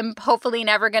 I'm hopefully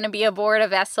never going to be aboard a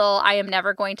vessel. I am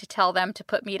never going to tell them to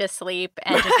put me to sleep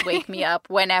and just wake me up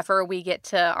whenever we get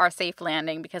to our safe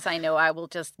landing, because I know I will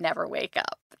just never wake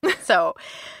up. So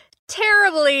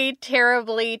terribly,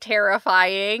 terribly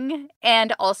terrifying,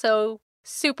 and also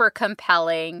super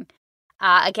compelling.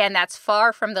 Again, that's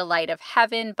Far from the Light of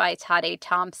Heaven by Tade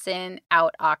Thompson,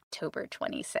 out October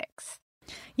 26th.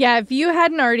 Yeah, if you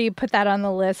hadn't already put that on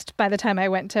the list by the time I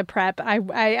went to prep,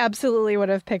 I absolutely would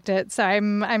have picked it. So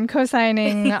I'm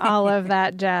co-signing all of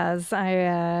that jazz.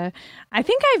 I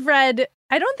think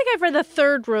I don't think I've read the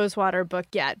third Rosewater book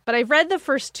yet, but I've read the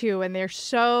first two, and they're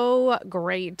so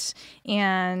great.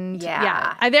 And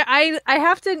I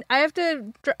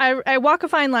walk a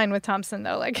fine line with Thompson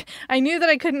though. Like, I knew that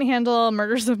I couldn't handle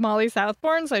Murders of Molly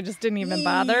Southbourne, so I just didn't even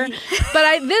bother.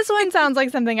 But this one sounds like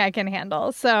something I can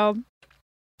handle, so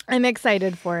I'm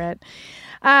excited for it.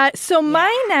 So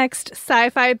my next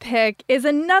sci-fi pick is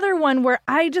another one where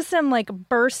I just am like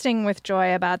bursting with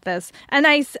joy about this. And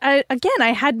I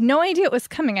had no idea it was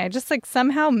coming. I just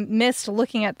somehow missed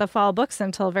looking at the fall books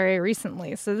until very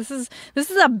recently. So this is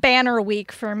a banner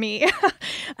week for me.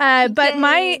 But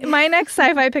my next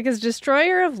sci-fi pick is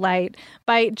Destroyer of Light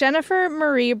by Jennifer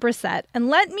Marie Brissett. And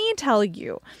let me tell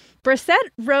you, Brissett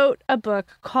wrote a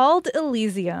book called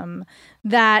Elysium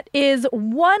that is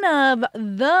one of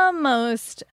the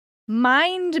most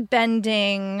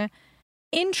mind-bending,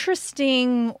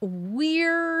 interesting,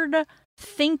 weird,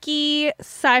 thinky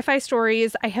sci-fi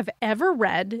stories I have ever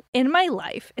read in my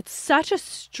life. It's such a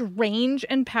strange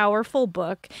and powerful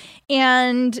book,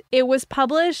 and it was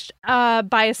published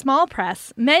by a small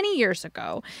press many years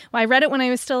ago. I read it when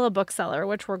I was still a bookseller,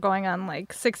 which we're going on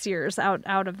 6 years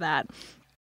out of that.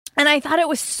 And I thought it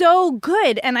was so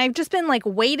good. And I've just been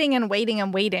waiting and waiting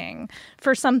and waiting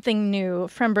for something new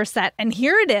from Brissett. And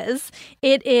here it is.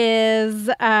 It is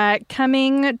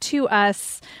coming to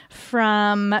us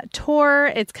from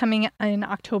Tor. It's coming in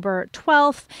October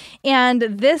 12th. And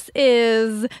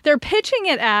they're pitching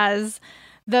it as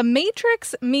The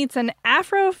Matrix meets an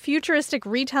Afro-futuristic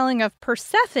retelling of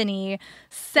Persephone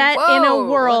set in a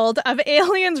world of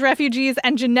aliens, refugees,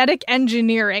 and genetic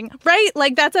engineering. Right?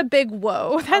 That's a big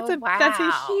whoa. That's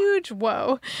a huge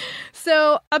whoa.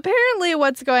 So apparently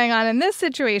what's going on in this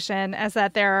situation is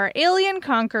that there are alien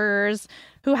conquerors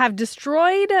who have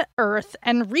destroyed Earth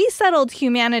and resettled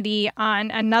humanity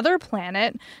on another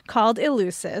planet called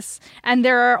Eleusis. And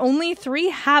there are only 3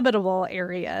 habitable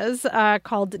areas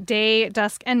called day,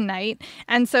 dusk, and night.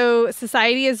 And so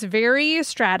society is very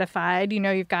stratified. You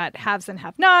know, you've got haves and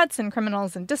have-nots and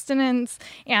criminals and dissidents,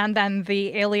 and then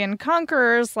the alien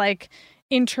conquerors, like,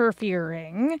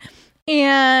 interfering.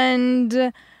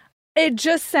 And it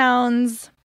just sounds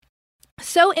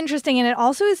so interesting. And it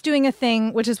also is doing a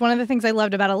thing, which is one of the things I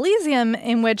loved about Elysium,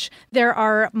 in which there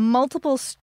are multiple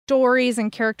stories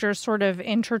and characters sort of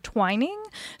intertwining.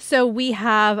 So we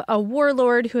have a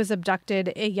warlord who has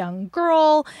abducted a young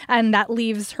girl, and that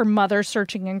leaves her mother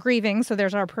searching and grieving. So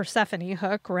there's our Persephone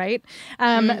hook, right?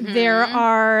 There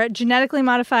are genetically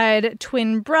modified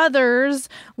twin brothers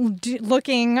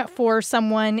looking for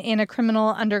someone in a criminal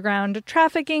underground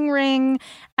trafficking ring.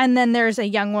 And then there's a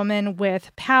young woman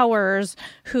with powers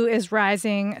who is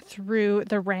rising through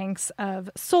the ranks of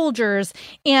soldiers.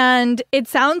 And it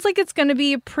sounds like it's going to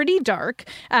be pretty dark.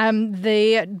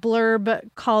 The blurb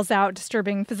calls out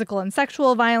disturbing physical and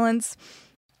sexual violence.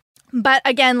 But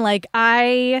again, like,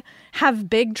 I have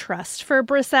big trust for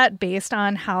Brissette based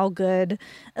on how good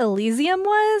Elysium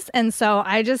was. And so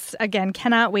I just, again,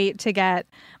 cannot wait to get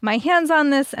my hands on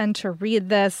this and to read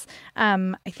this.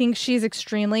 I think she's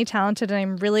extremely talented, and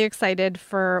I'm really excited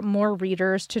for more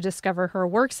readers to discover her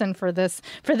works and for this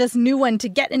new one to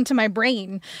get into my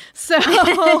brain. So,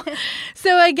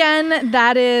 so again,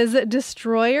 that is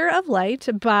Destroyer of Light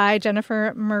by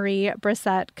Jennifer Marie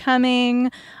Brissette,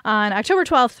 coming on October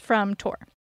 12th from Tor.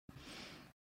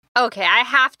 Okay, I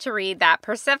have to read that.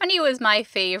 Persephone was my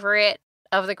favorite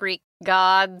of the Greek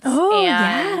gods. Oh,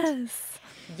 yes.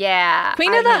 Yeah.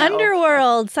 Queen of the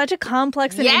Underworld. Such a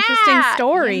complex and interesting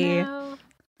story. You know,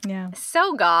 yeah.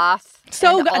 So goth.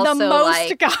 So the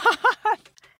most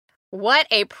goth. What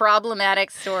a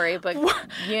problematic story, but,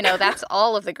 you know, that's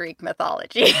all of the Greek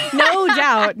mythology. No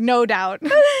doubt. No doubt.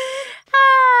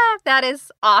 That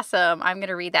is awesome. I'm going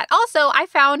to read that. Also, I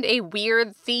found a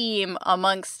weird theme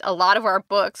amongst a lot of our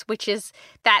books, which is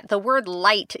that the word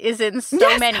light is in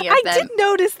so many of them. I did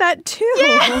notice that too.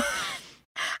 Yeah.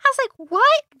 I was like,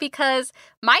 what? Because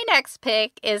my next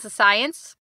pick is a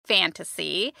science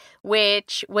fantasy,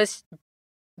 which was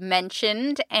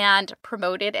mentioned and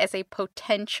promoted as a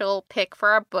potential pick for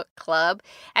our book club.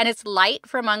 And it's Light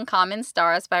from Uncommon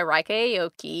Stars by Raika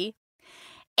Aoki.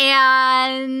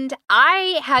 And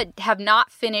I have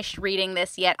not finished reading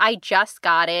this yet. I just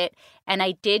got it, and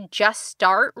I did just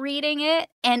start reading it,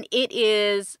 and it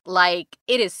is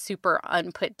super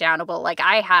unputdownable. Like,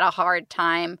 I had a hard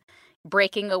time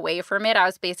breaking away from it. I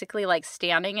was basically like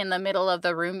standing in the middle of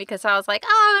the room because I was like,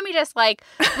 oh, let me just like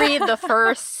read the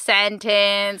first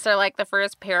sentence or like the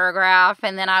first paragraph.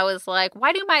 And then I was like,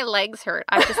 why do my legs hurt?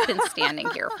 I've just been standing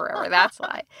here forever. That's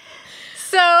why.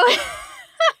 So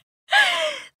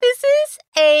this is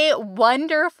a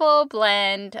wonderful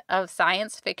blend of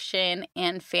science fiction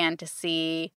and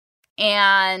fantasy.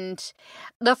 And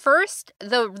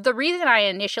the reason I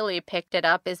initially picked it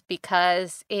up is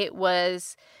because it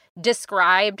was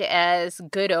described as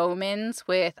Good Omens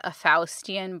with a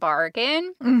Faustian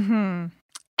bargain. Mm-hmm.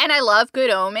 And I love Good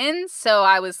Omens, so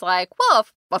I was like, well,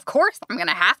 of course I'm going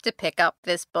to have to pick up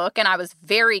this book. And I was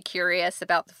very curious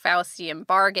about the Faustian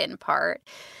bargain part.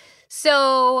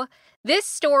 So this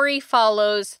story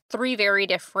follows 3 very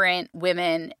different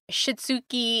women: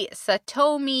 Shitsuki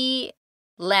Satomi,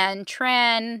 Lan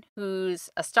Tran,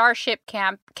 who's a starship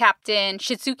captain.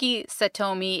 Shitsuki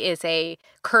Satomi is a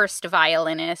cursed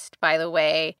violinist, by the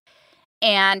way.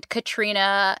 And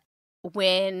Katrina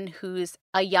Wynn, who's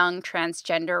a young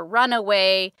transgender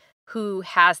runaway who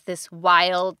has this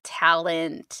wild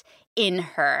talent in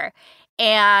her.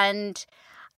 And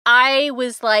I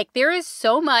was like, there is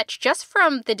so much just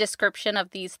from the description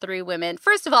of these 3 women.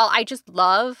 First of all, I just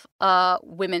love a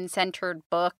women-centered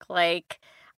book. Like,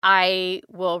 I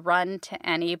will run to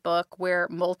any book where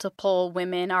multiple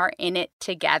women are in it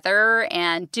together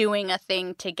and doing a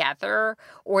thing together,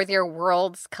 or their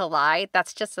worlds collide.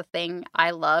 That's just a thing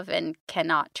I love and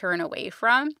cannot turn away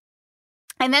from.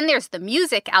 And then there's the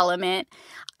music element.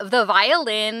 The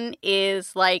violin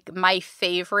is like my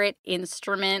favorite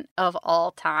instrument of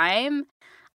all time.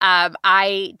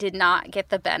 I did not get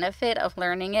the benefit of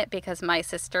learning it because my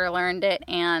sister learned it,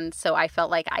 and so I felt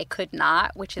like I could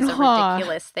not, which is a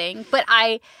ridiculous thing. But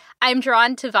I'm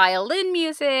drawn to violin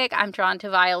music. I'm drawn to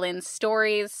violin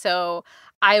stories, so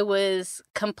I was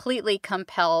completely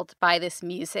compelled by this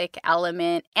music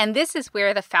element. And this is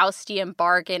where the Faustian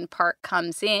bargain part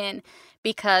comes in,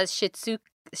 because Shitsuka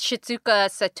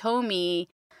Satomi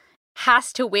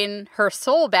has to win her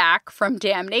soul back from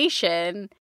damnation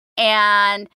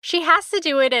And she has to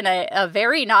do it in a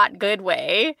very not good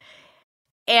way.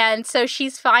 And so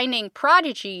she's finding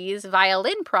prodigies,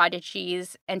 violin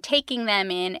prodigies, and taking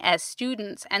them in as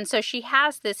students. And so she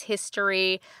has this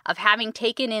history of having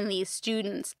taken in these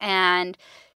students, and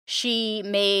she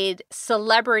made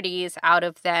celebrities out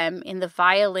of them in the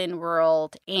violin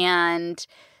world. And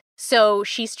so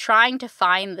she's trying to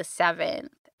find the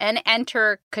seventh. And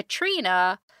enter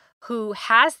Katrina, who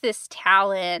has this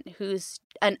talent, who's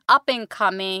an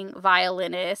up-and-coming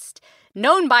violinist,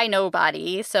 known by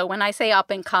nobody. So when I say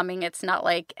up-and-coming, it's not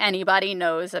like anybody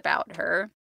knows about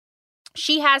her.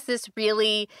 She has this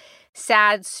really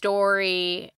sad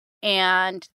story,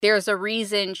 and there's a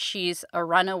reason she's a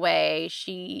runaway.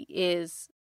 She is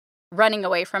running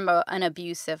away from an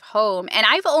abusive home. And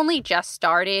I've only just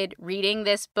started reading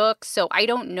this book, so I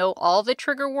don't know all the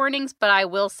trigger warnings, but I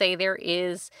will say there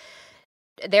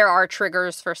are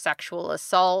triggers for sexual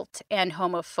assault and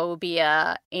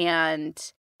homophobia,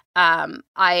 and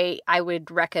I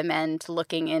would recommend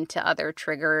looking into other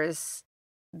triggers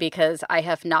because I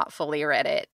have not fully read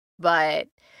it. But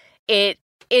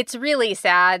it's really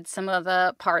sad, some of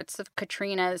the parts of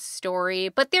Katrina's story.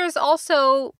 But there's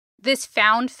also this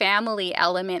found family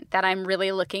element that I'm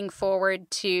really looking forward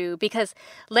to, because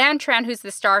Lan Tran, who's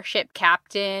the starship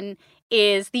captain,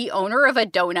 is the owner of a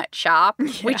donut shop,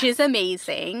 which is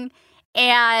amazing.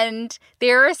 And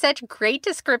there are such great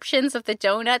descriptions of the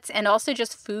donuts and also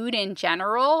just food in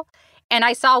general. And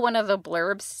I saw one of the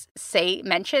blurbs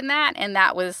mention that, and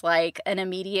that was like an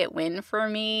immediate win for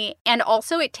me. And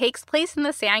also it takes place in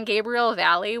the San Gabriel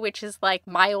Valley, which is like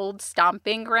my old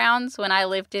stomping grounds when I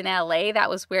lived in LA. That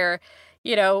was where,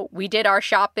 we did our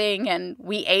shopping and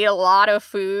we ate a lot of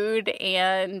food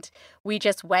and we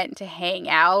just went to hang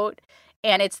out.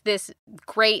 And it's this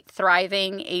great,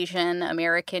 thriving Asian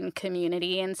American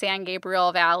community in San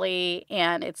Gabriel Valley.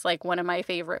 And it's like one of my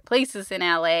favorite places in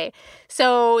LA.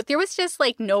 So there was just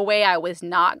like no way I was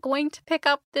not going to pick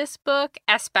up this book,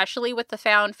 especially with the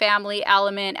found family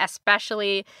element,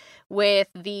 especially with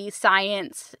the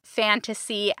science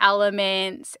fantasy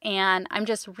elements. And I'm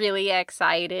just really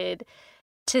excited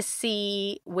to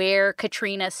see where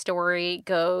Katrina's story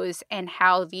goes and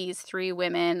how these three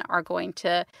women are going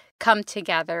to come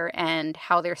together and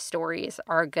how their stories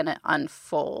are going to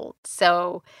unfold.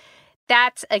 So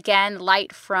that's, again,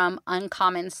 Light from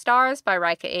Uncommon Stars by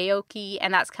Rika Aoki,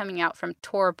 and that's coming out from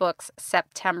Tor Books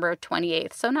September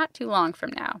 28th, so not too long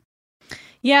from now.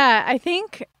 Yeah, I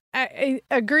think I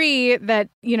agree that,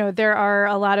 there are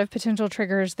a lot of potential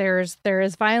triggers. There is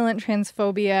violent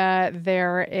transphobia.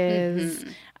 There is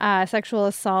sexual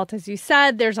assault, as you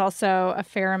said. There's also a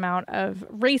fair amount of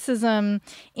racism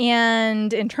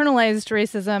and internalized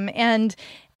racism. And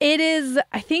it is,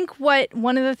 I think,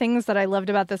 one of the things that I loved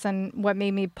about this and what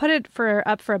made me put it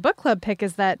up for a book club pick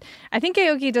is that I think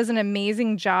Aoki does an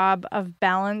amazing job of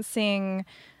balancing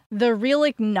the real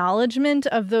acknowledgement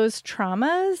of those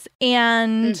traumas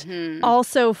and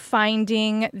also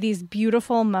finding these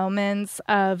beautiful moments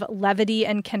of levity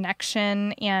and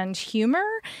connection and humor,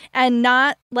 and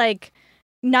not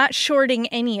shorting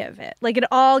any of it. Like, it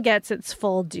all gets its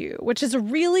full due, which is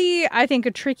really, I think,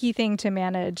 a tricky thing to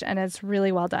manage, and it's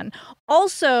really well done.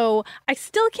 Also, I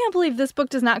still can't believe this book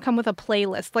does not come with a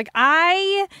playlist. Like,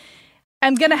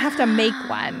 I'm going to have to make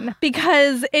one,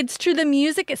 because it's true. The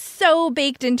music is so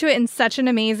baked into it in such an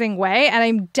amazing way, and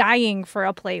I'm dying for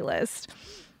a playlist.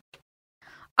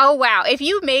 Oh, wow. If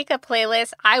you make a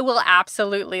playlist, I will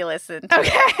absolutely listen to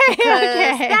it.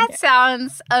 Okay. That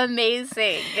sounds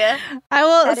amazing. I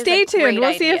will. Stay tuned.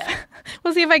 We'll see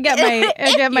if I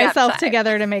get myself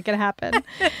together to make it happen.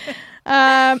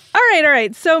 All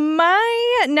right. So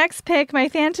my next pick, my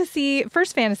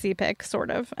first fantasy pick, sort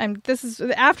of. This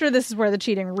is where the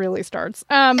cheating really starts.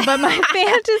 But my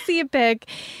fantasy pick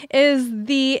is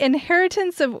The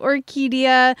Inheritance of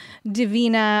Orquídea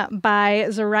Divina by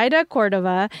Zoraida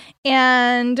Cordova.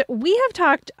 And we have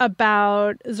talked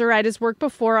about Zoraida's work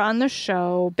before on the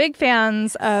show. Big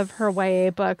fans of her YA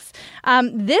books.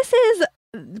 This is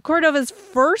Cordova's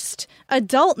first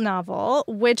adult novel,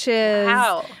 which is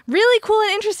really cool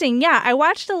and interesting. Yeah, I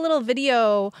watched a little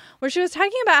video where she was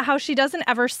talking about how she doesn't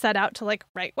ever set out to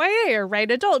write YA or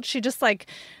write adult. She just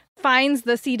finds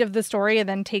the seed of the story and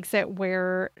then takes it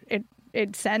where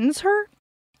it sends her.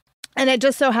 And it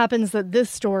just so happens that this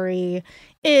story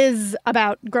is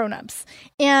about grown-ups.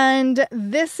 And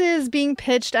this is being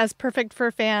pitched as perfect for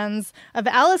fans of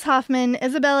Alice Hoffman,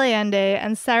 Isabel Allende,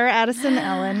 and Sarah Addison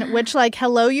Ellen, which,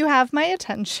 hello, you have my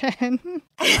attention.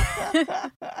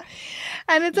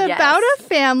 And it's about a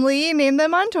family named the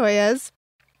Montoyas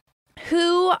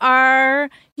who are,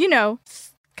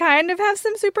 kind of have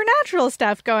some supernatural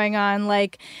stuff going on.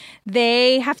 Like,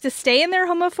 they have to stay in their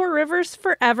home of 4 Rivers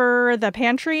forever. The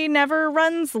pantry never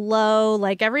runs low.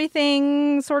 Like,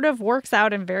 everything sort of works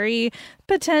out in very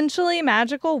potentially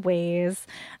magical ways.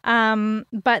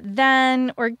 But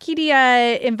then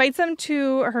Orquídea invites them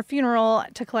to her funeral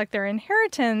to collect their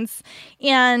inheritance.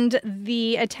 And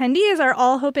the attendees are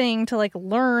all hoping to like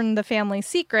learn the family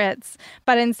secrets.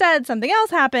 But instead, something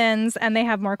else happens and they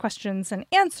have more questions and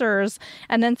answers.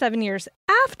 And then 7 years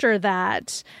after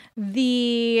that,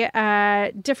 the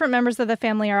different members of the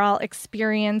family are all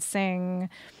experiencing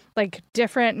like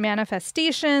different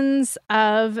manifestations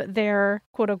of their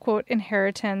quote unquote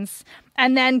inheritance.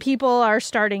 And then people are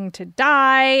starting to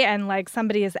die and like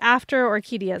somebody is after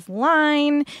Orquídea's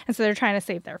line. And so they're trying to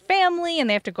save their family and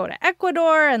they have to go to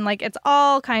Ecuador. And like it's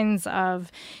all kinds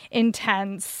of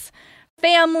intense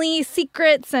family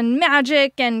secrets and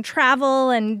magic and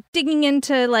travel and digging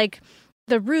into like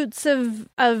the roots of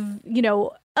you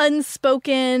know,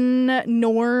 unspoken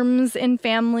norms in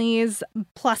families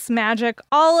plus magic.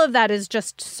 All of that is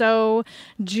just so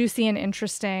juicy and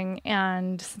interesting.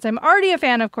 And since I'm already a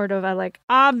fan of Cordova, like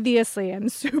obviously I'm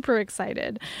super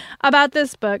excited about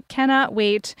this book. Cannot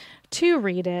wait to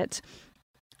read it.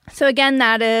 So again,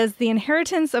 that is The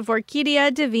Inheritance of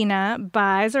Orquídea Divina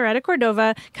by Zareta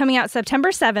Cordova, coming out September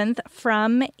 7th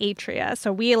from Atria.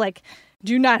 So we like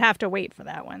do not have to wait for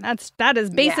that one. That is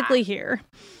basically here.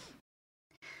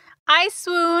 I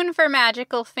swoon for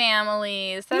magical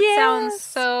families. That sounds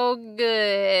so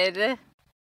good.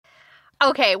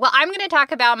 Okay, well, I'm going to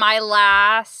talk about my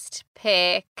last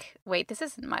pick. Wait, this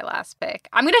isn't my last pick.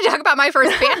 I'm going to talk about my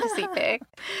first fantasy pick,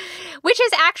 which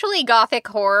is actually gothic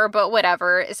horror, but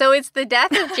whatever. So it's The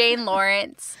Death of Jane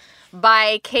Lawrence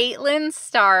by Caitlin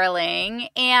Starling.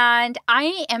 And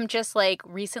I am just like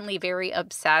recently very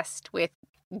obsessed with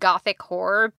gothic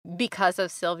horror because of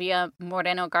Silvia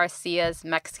Moreno Garcia's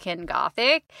Mexican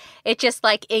Gothic. It just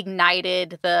like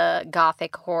ignited the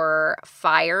gothic horror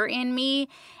fire in me.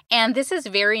 And this is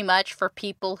very much for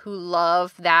people who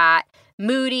love that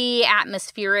moody,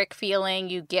 atmospheric feeling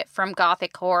you get from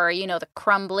gothic horror, you know, the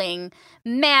crumbling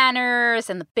manors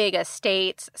and the big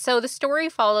estates. So the story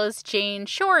follows Jane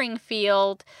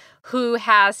Shoringfield, who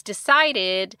has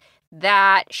decided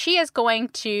that she is going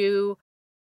to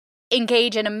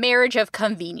engage in a marriage of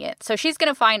convenience. So she's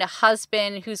going to find a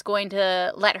husband who's going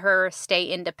to let her stay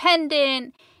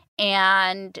independent,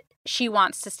 and she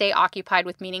wants to stay occupied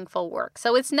with meaningful work.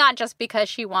 So it's not just because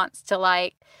she wants to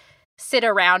like sit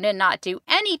around and not do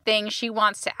anything. She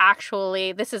wants to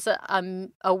actually, this is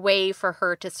a way for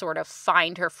her to sort of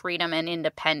find her freedom and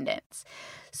independence.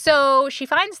 So she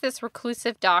finds this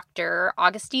reclusive doctor,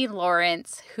 Augustine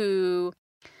Lawrence, who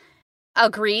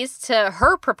agrees to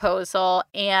her proposal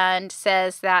and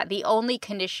says that the only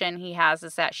condition he has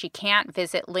is that she can't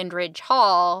visit Lindridge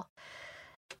Hall,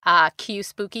 cue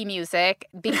spooky music,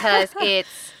 because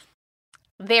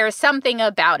there's something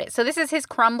about it. So this is his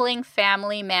crumbling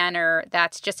family manor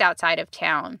that's just outside of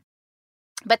town.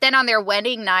 But then on their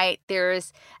wedding night,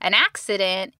 there's an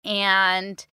accident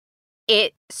and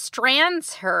it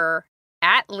strands her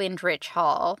at Lindridge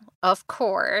Hall, of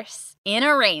course, in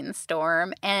a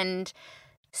rainstorm, and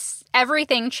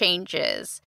everything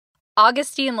changes.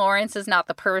 Augustine Lawrence is not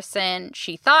the person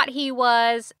she thought he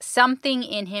was. Something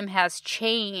in him has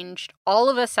changed all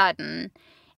of a sudden,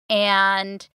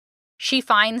 and she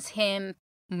finds him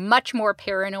much more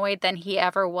paranoid than he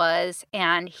ever was,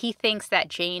 and he thinks that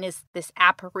Jane is this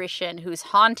apparition who's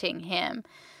haunting him.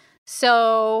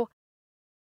 So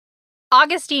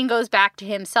Augustine goes back to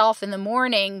himself in the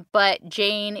morning, but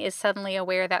Jane is suddenly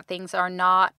aware that things are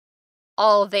not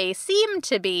all they seem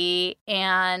to be,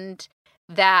 and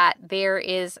that there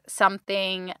is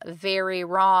something very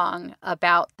wrong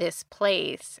about this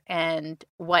place. And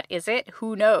what is it?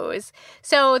 Who knows?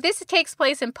 So this takes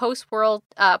place in post-war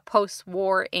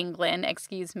England,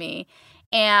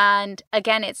 and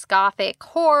again, it's gothic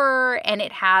horror, and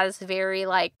it has very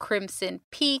like Crimson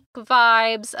Peak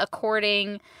vibes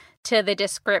according to the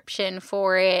description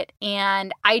for it.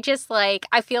 And I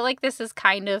feel like this is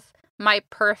kind of my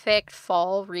perfect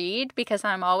fall read because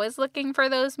I'm always looking for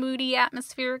those moody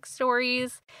atmospheric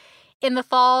stories in the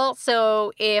fall.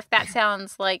 So if that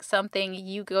sounds like something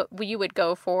you would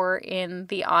go for in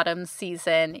the autumn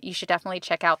season, you should definitely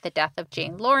check out The Death of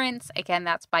Jane Lawrence. Again,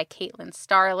 that's by Caitlin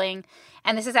Starling,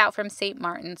 and this is out from St.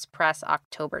 Martin's Press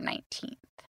October 19th.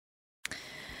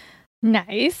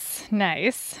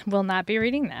 Nice. Will not be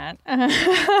reading that.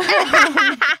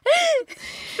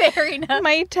 Fair enough.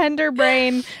 My tender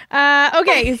brain.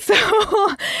 Okay, so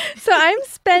I'm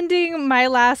spending my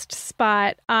last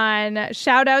spot on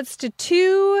shout outs to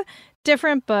 2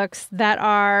 different books that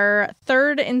are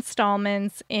third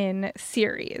installments in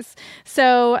series.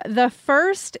 So the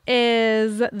first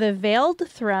is The Veiled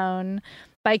Throne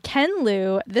by Ken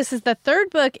Liu. This is the third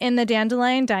book in the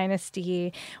Dandelion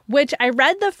Dynasty, which I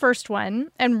read the first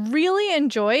one and really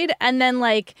enjoyed. And then,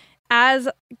 like, as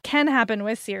can happen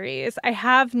with series, I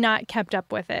have not kept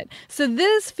up with it. So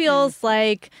this feels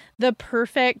like the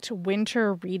perfect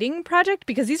winter reading project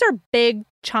because these are big,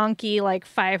 chunky, like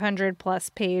 500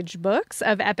 plus page books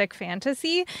of epic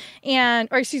fantasy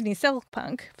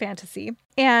cyberpunk fantasy.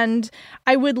 And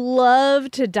I would love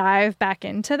to dive back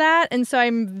into that. And so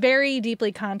I'm very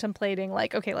deeply contemplating,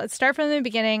 like, okay, let's start from the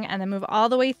beginning and then move all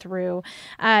the way through.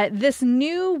 This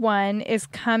new one is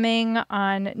coming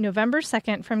on November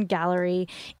 2nd from Gallery.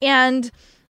 And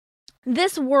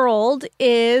this world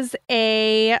is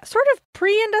a sort of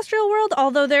pre-industrial world,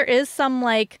 although there is some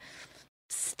like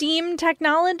steam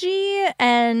technology,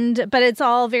 but it's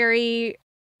all very,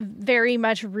 very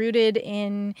much rooted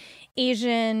in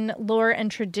Asian lore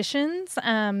and traditions.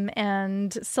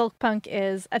 And Silkpunk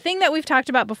is a thing that we've talked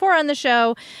about before on the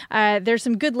show. There's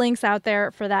some good links out there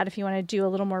for that if you want to do a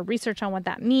little more research on what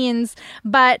that means.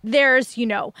 But there's,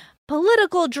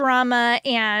 political drama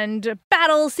and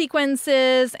battle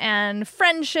sequences and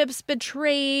friendships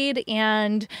betrayed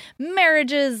and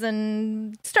marriages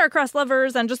and star-crossed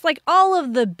lovers and just like all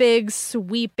of the big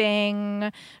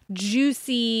sweeping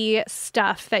juicy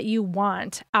stuff that you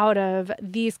want out of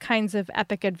these kinds of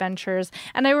epic adventures.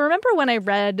 And I remember when I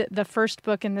read the first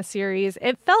book in the series,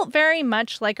 it felt very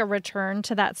much like a return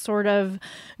to that sort of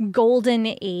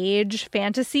golden age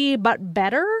fantasy, but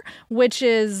better, which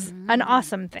is an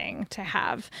awesome thing to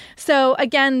have. So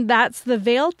again, that's The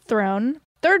Veiled Throne,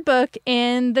 third book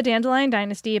in the Dandelion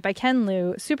Dynasty by Ken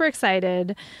Liu. Super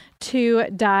excited to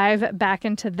dive back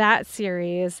into that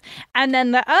series. And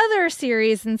then the other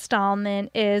series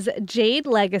installment is Jade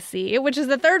Legacy, which is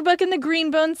the third book in the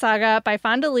Greenbone Saga by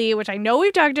Fonda Lee, which I know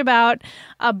we've talked about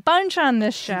a bunch on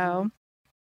this show.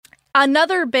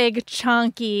 Another big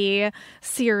chunky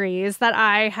series that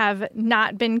I have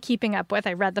not been keeping up with.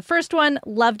 I read the first one,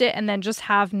 loved it, and then just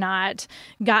have not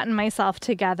gotten myself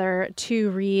together to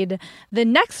read the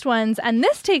next ones. And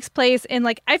this takes place in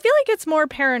I feel like it's more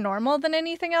paranormal than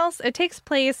anything else. It takes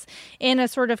place in a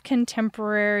sort of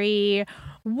contemporary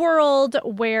world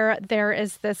where there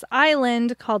is this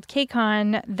island called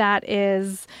Kakon that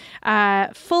is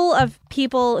full of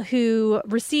people who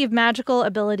receive magical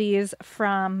abilities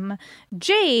from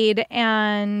Jade,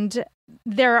 and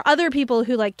there are other people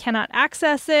who cannot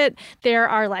access it. There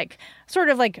are sort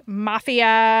of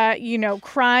mafia,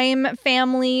 crime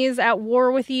families at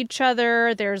war with each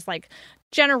other. There's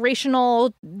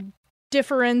generational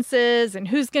differences and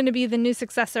who's going to be the new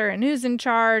successor and who's in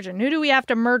charge and who do we have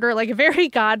to murder, very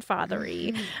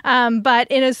Godfather-y, but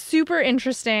in a super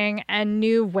interesting and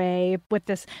new way with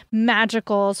this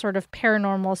magical sort of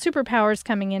paranormal superpowers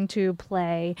coming into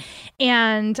play.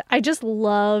 And I just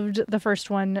loved the first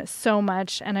one so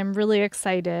much, and I'm really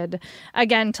excited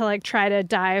again to try to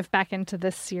dive back into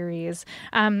this series.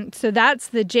 So that's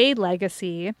the Jade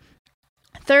Legacy,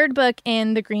 third book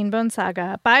in the Greenbone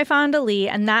Saga by Fonda Lee,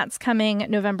 and that's coming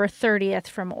November 30th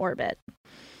from Orbit.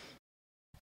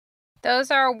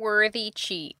 Those are worthy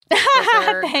cheats. Those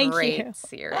are Thank great you.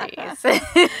 series.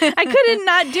 I couldn't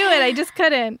not do it. I just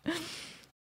couldn't.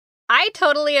 I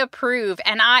totally approve.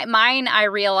 And mine, I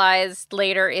realized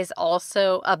later, is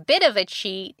also a bit of a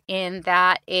cheat in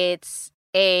that it's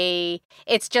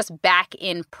just back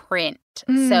in print.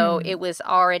 So it was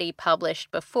already published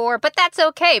before, but that's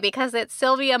okay because it's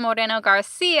Silvia Moreno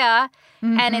Garcia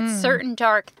and it's Certain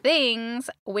Dark Things,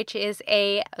 which is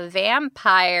a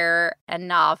vampire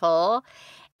novel.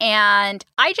 And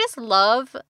I just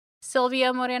love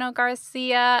Silvia Moreno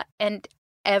Garcia and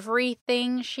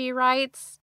everything she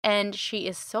writes. And she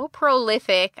is so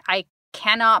prolific. I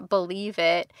cannot believe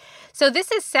it. So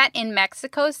this is set in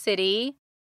Mexico City.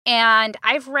 And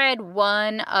I've read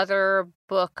one other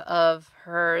book of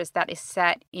hers that is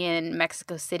set in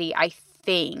Mexico City, I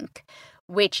think,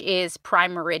 which is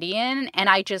Prime Meridian. And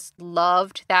I just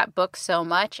loved that book so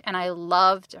much. And I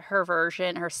loved her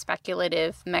version, her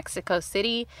speculative Mexico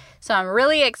City. So I'm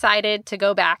really excited to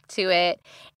go back to it.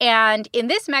 And in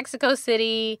this Mexico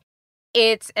City,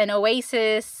 it's an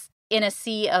oasis in a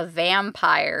sea of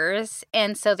vampires.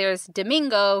 And so there's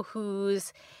Domingo,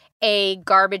 who's a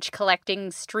garbage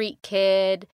collecting street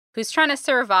kid who's trying to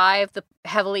survive the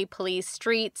heavily policed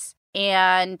streets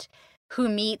and who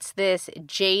meets this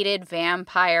jaded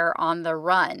vampire on the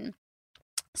run.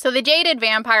 So the jaded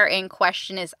vampire in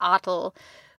question is Atl,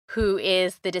 who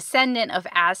is the descendant of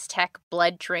Aztec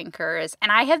blood drinkers.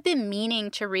 And I have been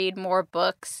meaning to read more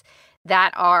books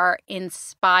that are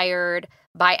inspired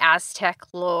by Aztec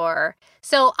lore.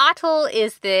 So Atl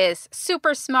is this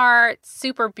super smart,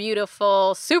 super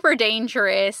beautiful, super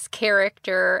dangerous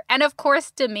character. And of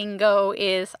course, Domingo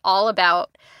is all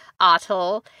about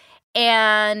Atl.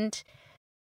 And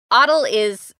Atl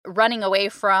is running away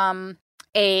from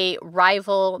a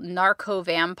rival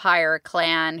narco-vampire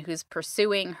clan who's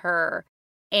pursuing her.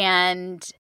 And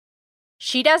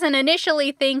she doesn't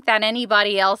initially think that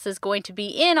anybody else is going to be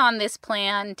in on this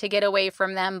plan to get away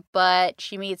from them, but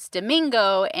she meets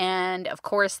Domingo, and of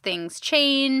course things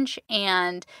change,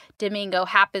 and Domingo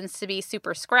happens to be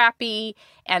super scrappy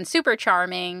and super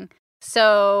charming,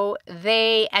 so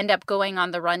they end up going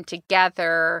on the run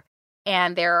together,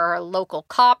 and there are local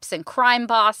cops and crime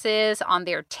bosses on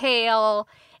their tail,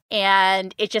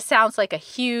 and it just sounds like a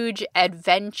huge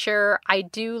adventure. I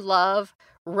do love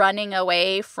running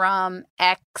away from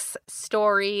X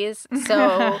stories.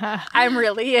 So I'm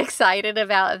really excited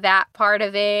about that part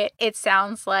of it. It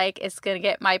sounds like it's going to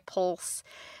get my pulse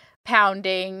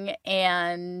pounding.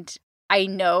 And I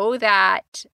know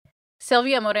that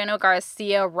Silvia Moreno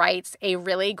Garcia writes a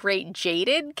really great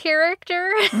Jaded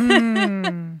character.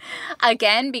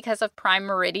 Again, because of Prime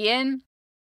Meridian.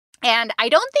 And I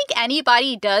don't think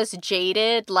anybody does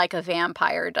Jaded like a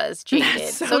vampire does Jaded.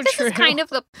 So this is kind of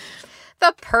the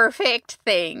perfect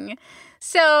thing.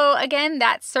 So again,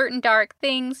 that's Certain Dark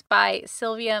Things by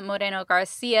Silvia Moreno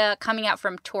Garcia, coming out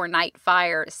from Tor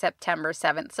Nightfire September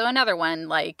 7th. So another one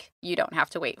like you don't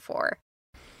have to wait for.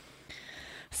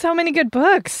 So many good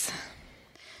books.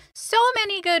 So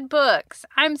many good books.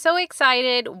 I'm so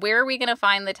excited. Where are we going to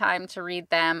find the time to read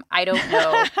them? I don't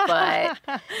know, but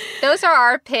those are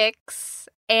our picks.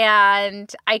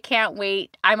 And I can't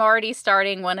wait. I'm already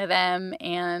starting one of them,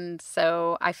 and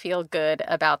so I feel good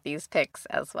about these picks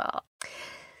as well.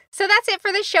 So that's it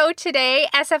for the show today.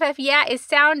 SFF Yeah is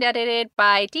sound edited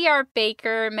by DR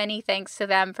Baker. Many thanks to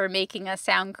them for making us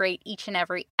sound great each and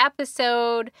every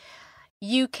episode.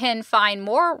 You can find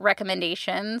more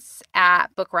recommendations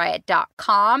at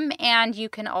bookriot.com, and you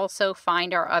can also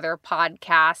find our other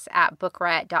podcasts at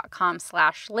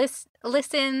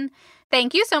bookriot.com/listen.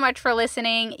 Thank you so much for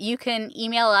listening. You can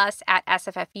email us at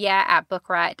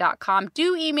sffyeah@bookriot.com.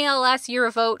 Do email us your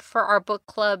vote for our book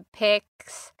club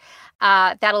picks.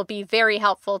 That'll be very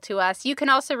helpful to us. You can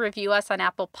also review us on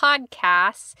Apple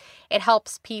Podcasts. It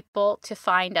helps people to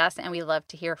find us, and we love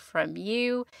to hear from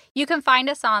you. You can find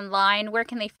us online. Where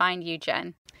can they find you,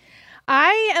 Jen?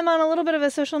 I am on a little bit of a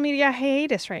social media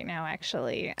hiatus right now,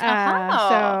 actually.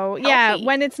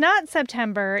 When it's not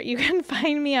September, you can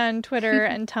find me on Twitter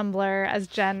and Tumblr as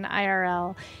Jen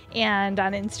IRL, and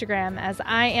on Instagram as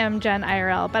I am Jen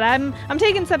IRL. But I'm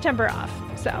taking September off,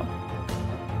 so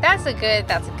that's a good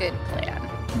plan.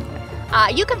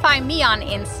 You can find me on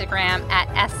Instagram at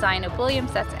 @SZainab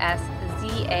Williams. That's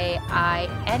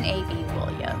SZAINAB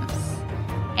Williams.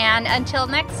 And until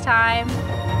next time.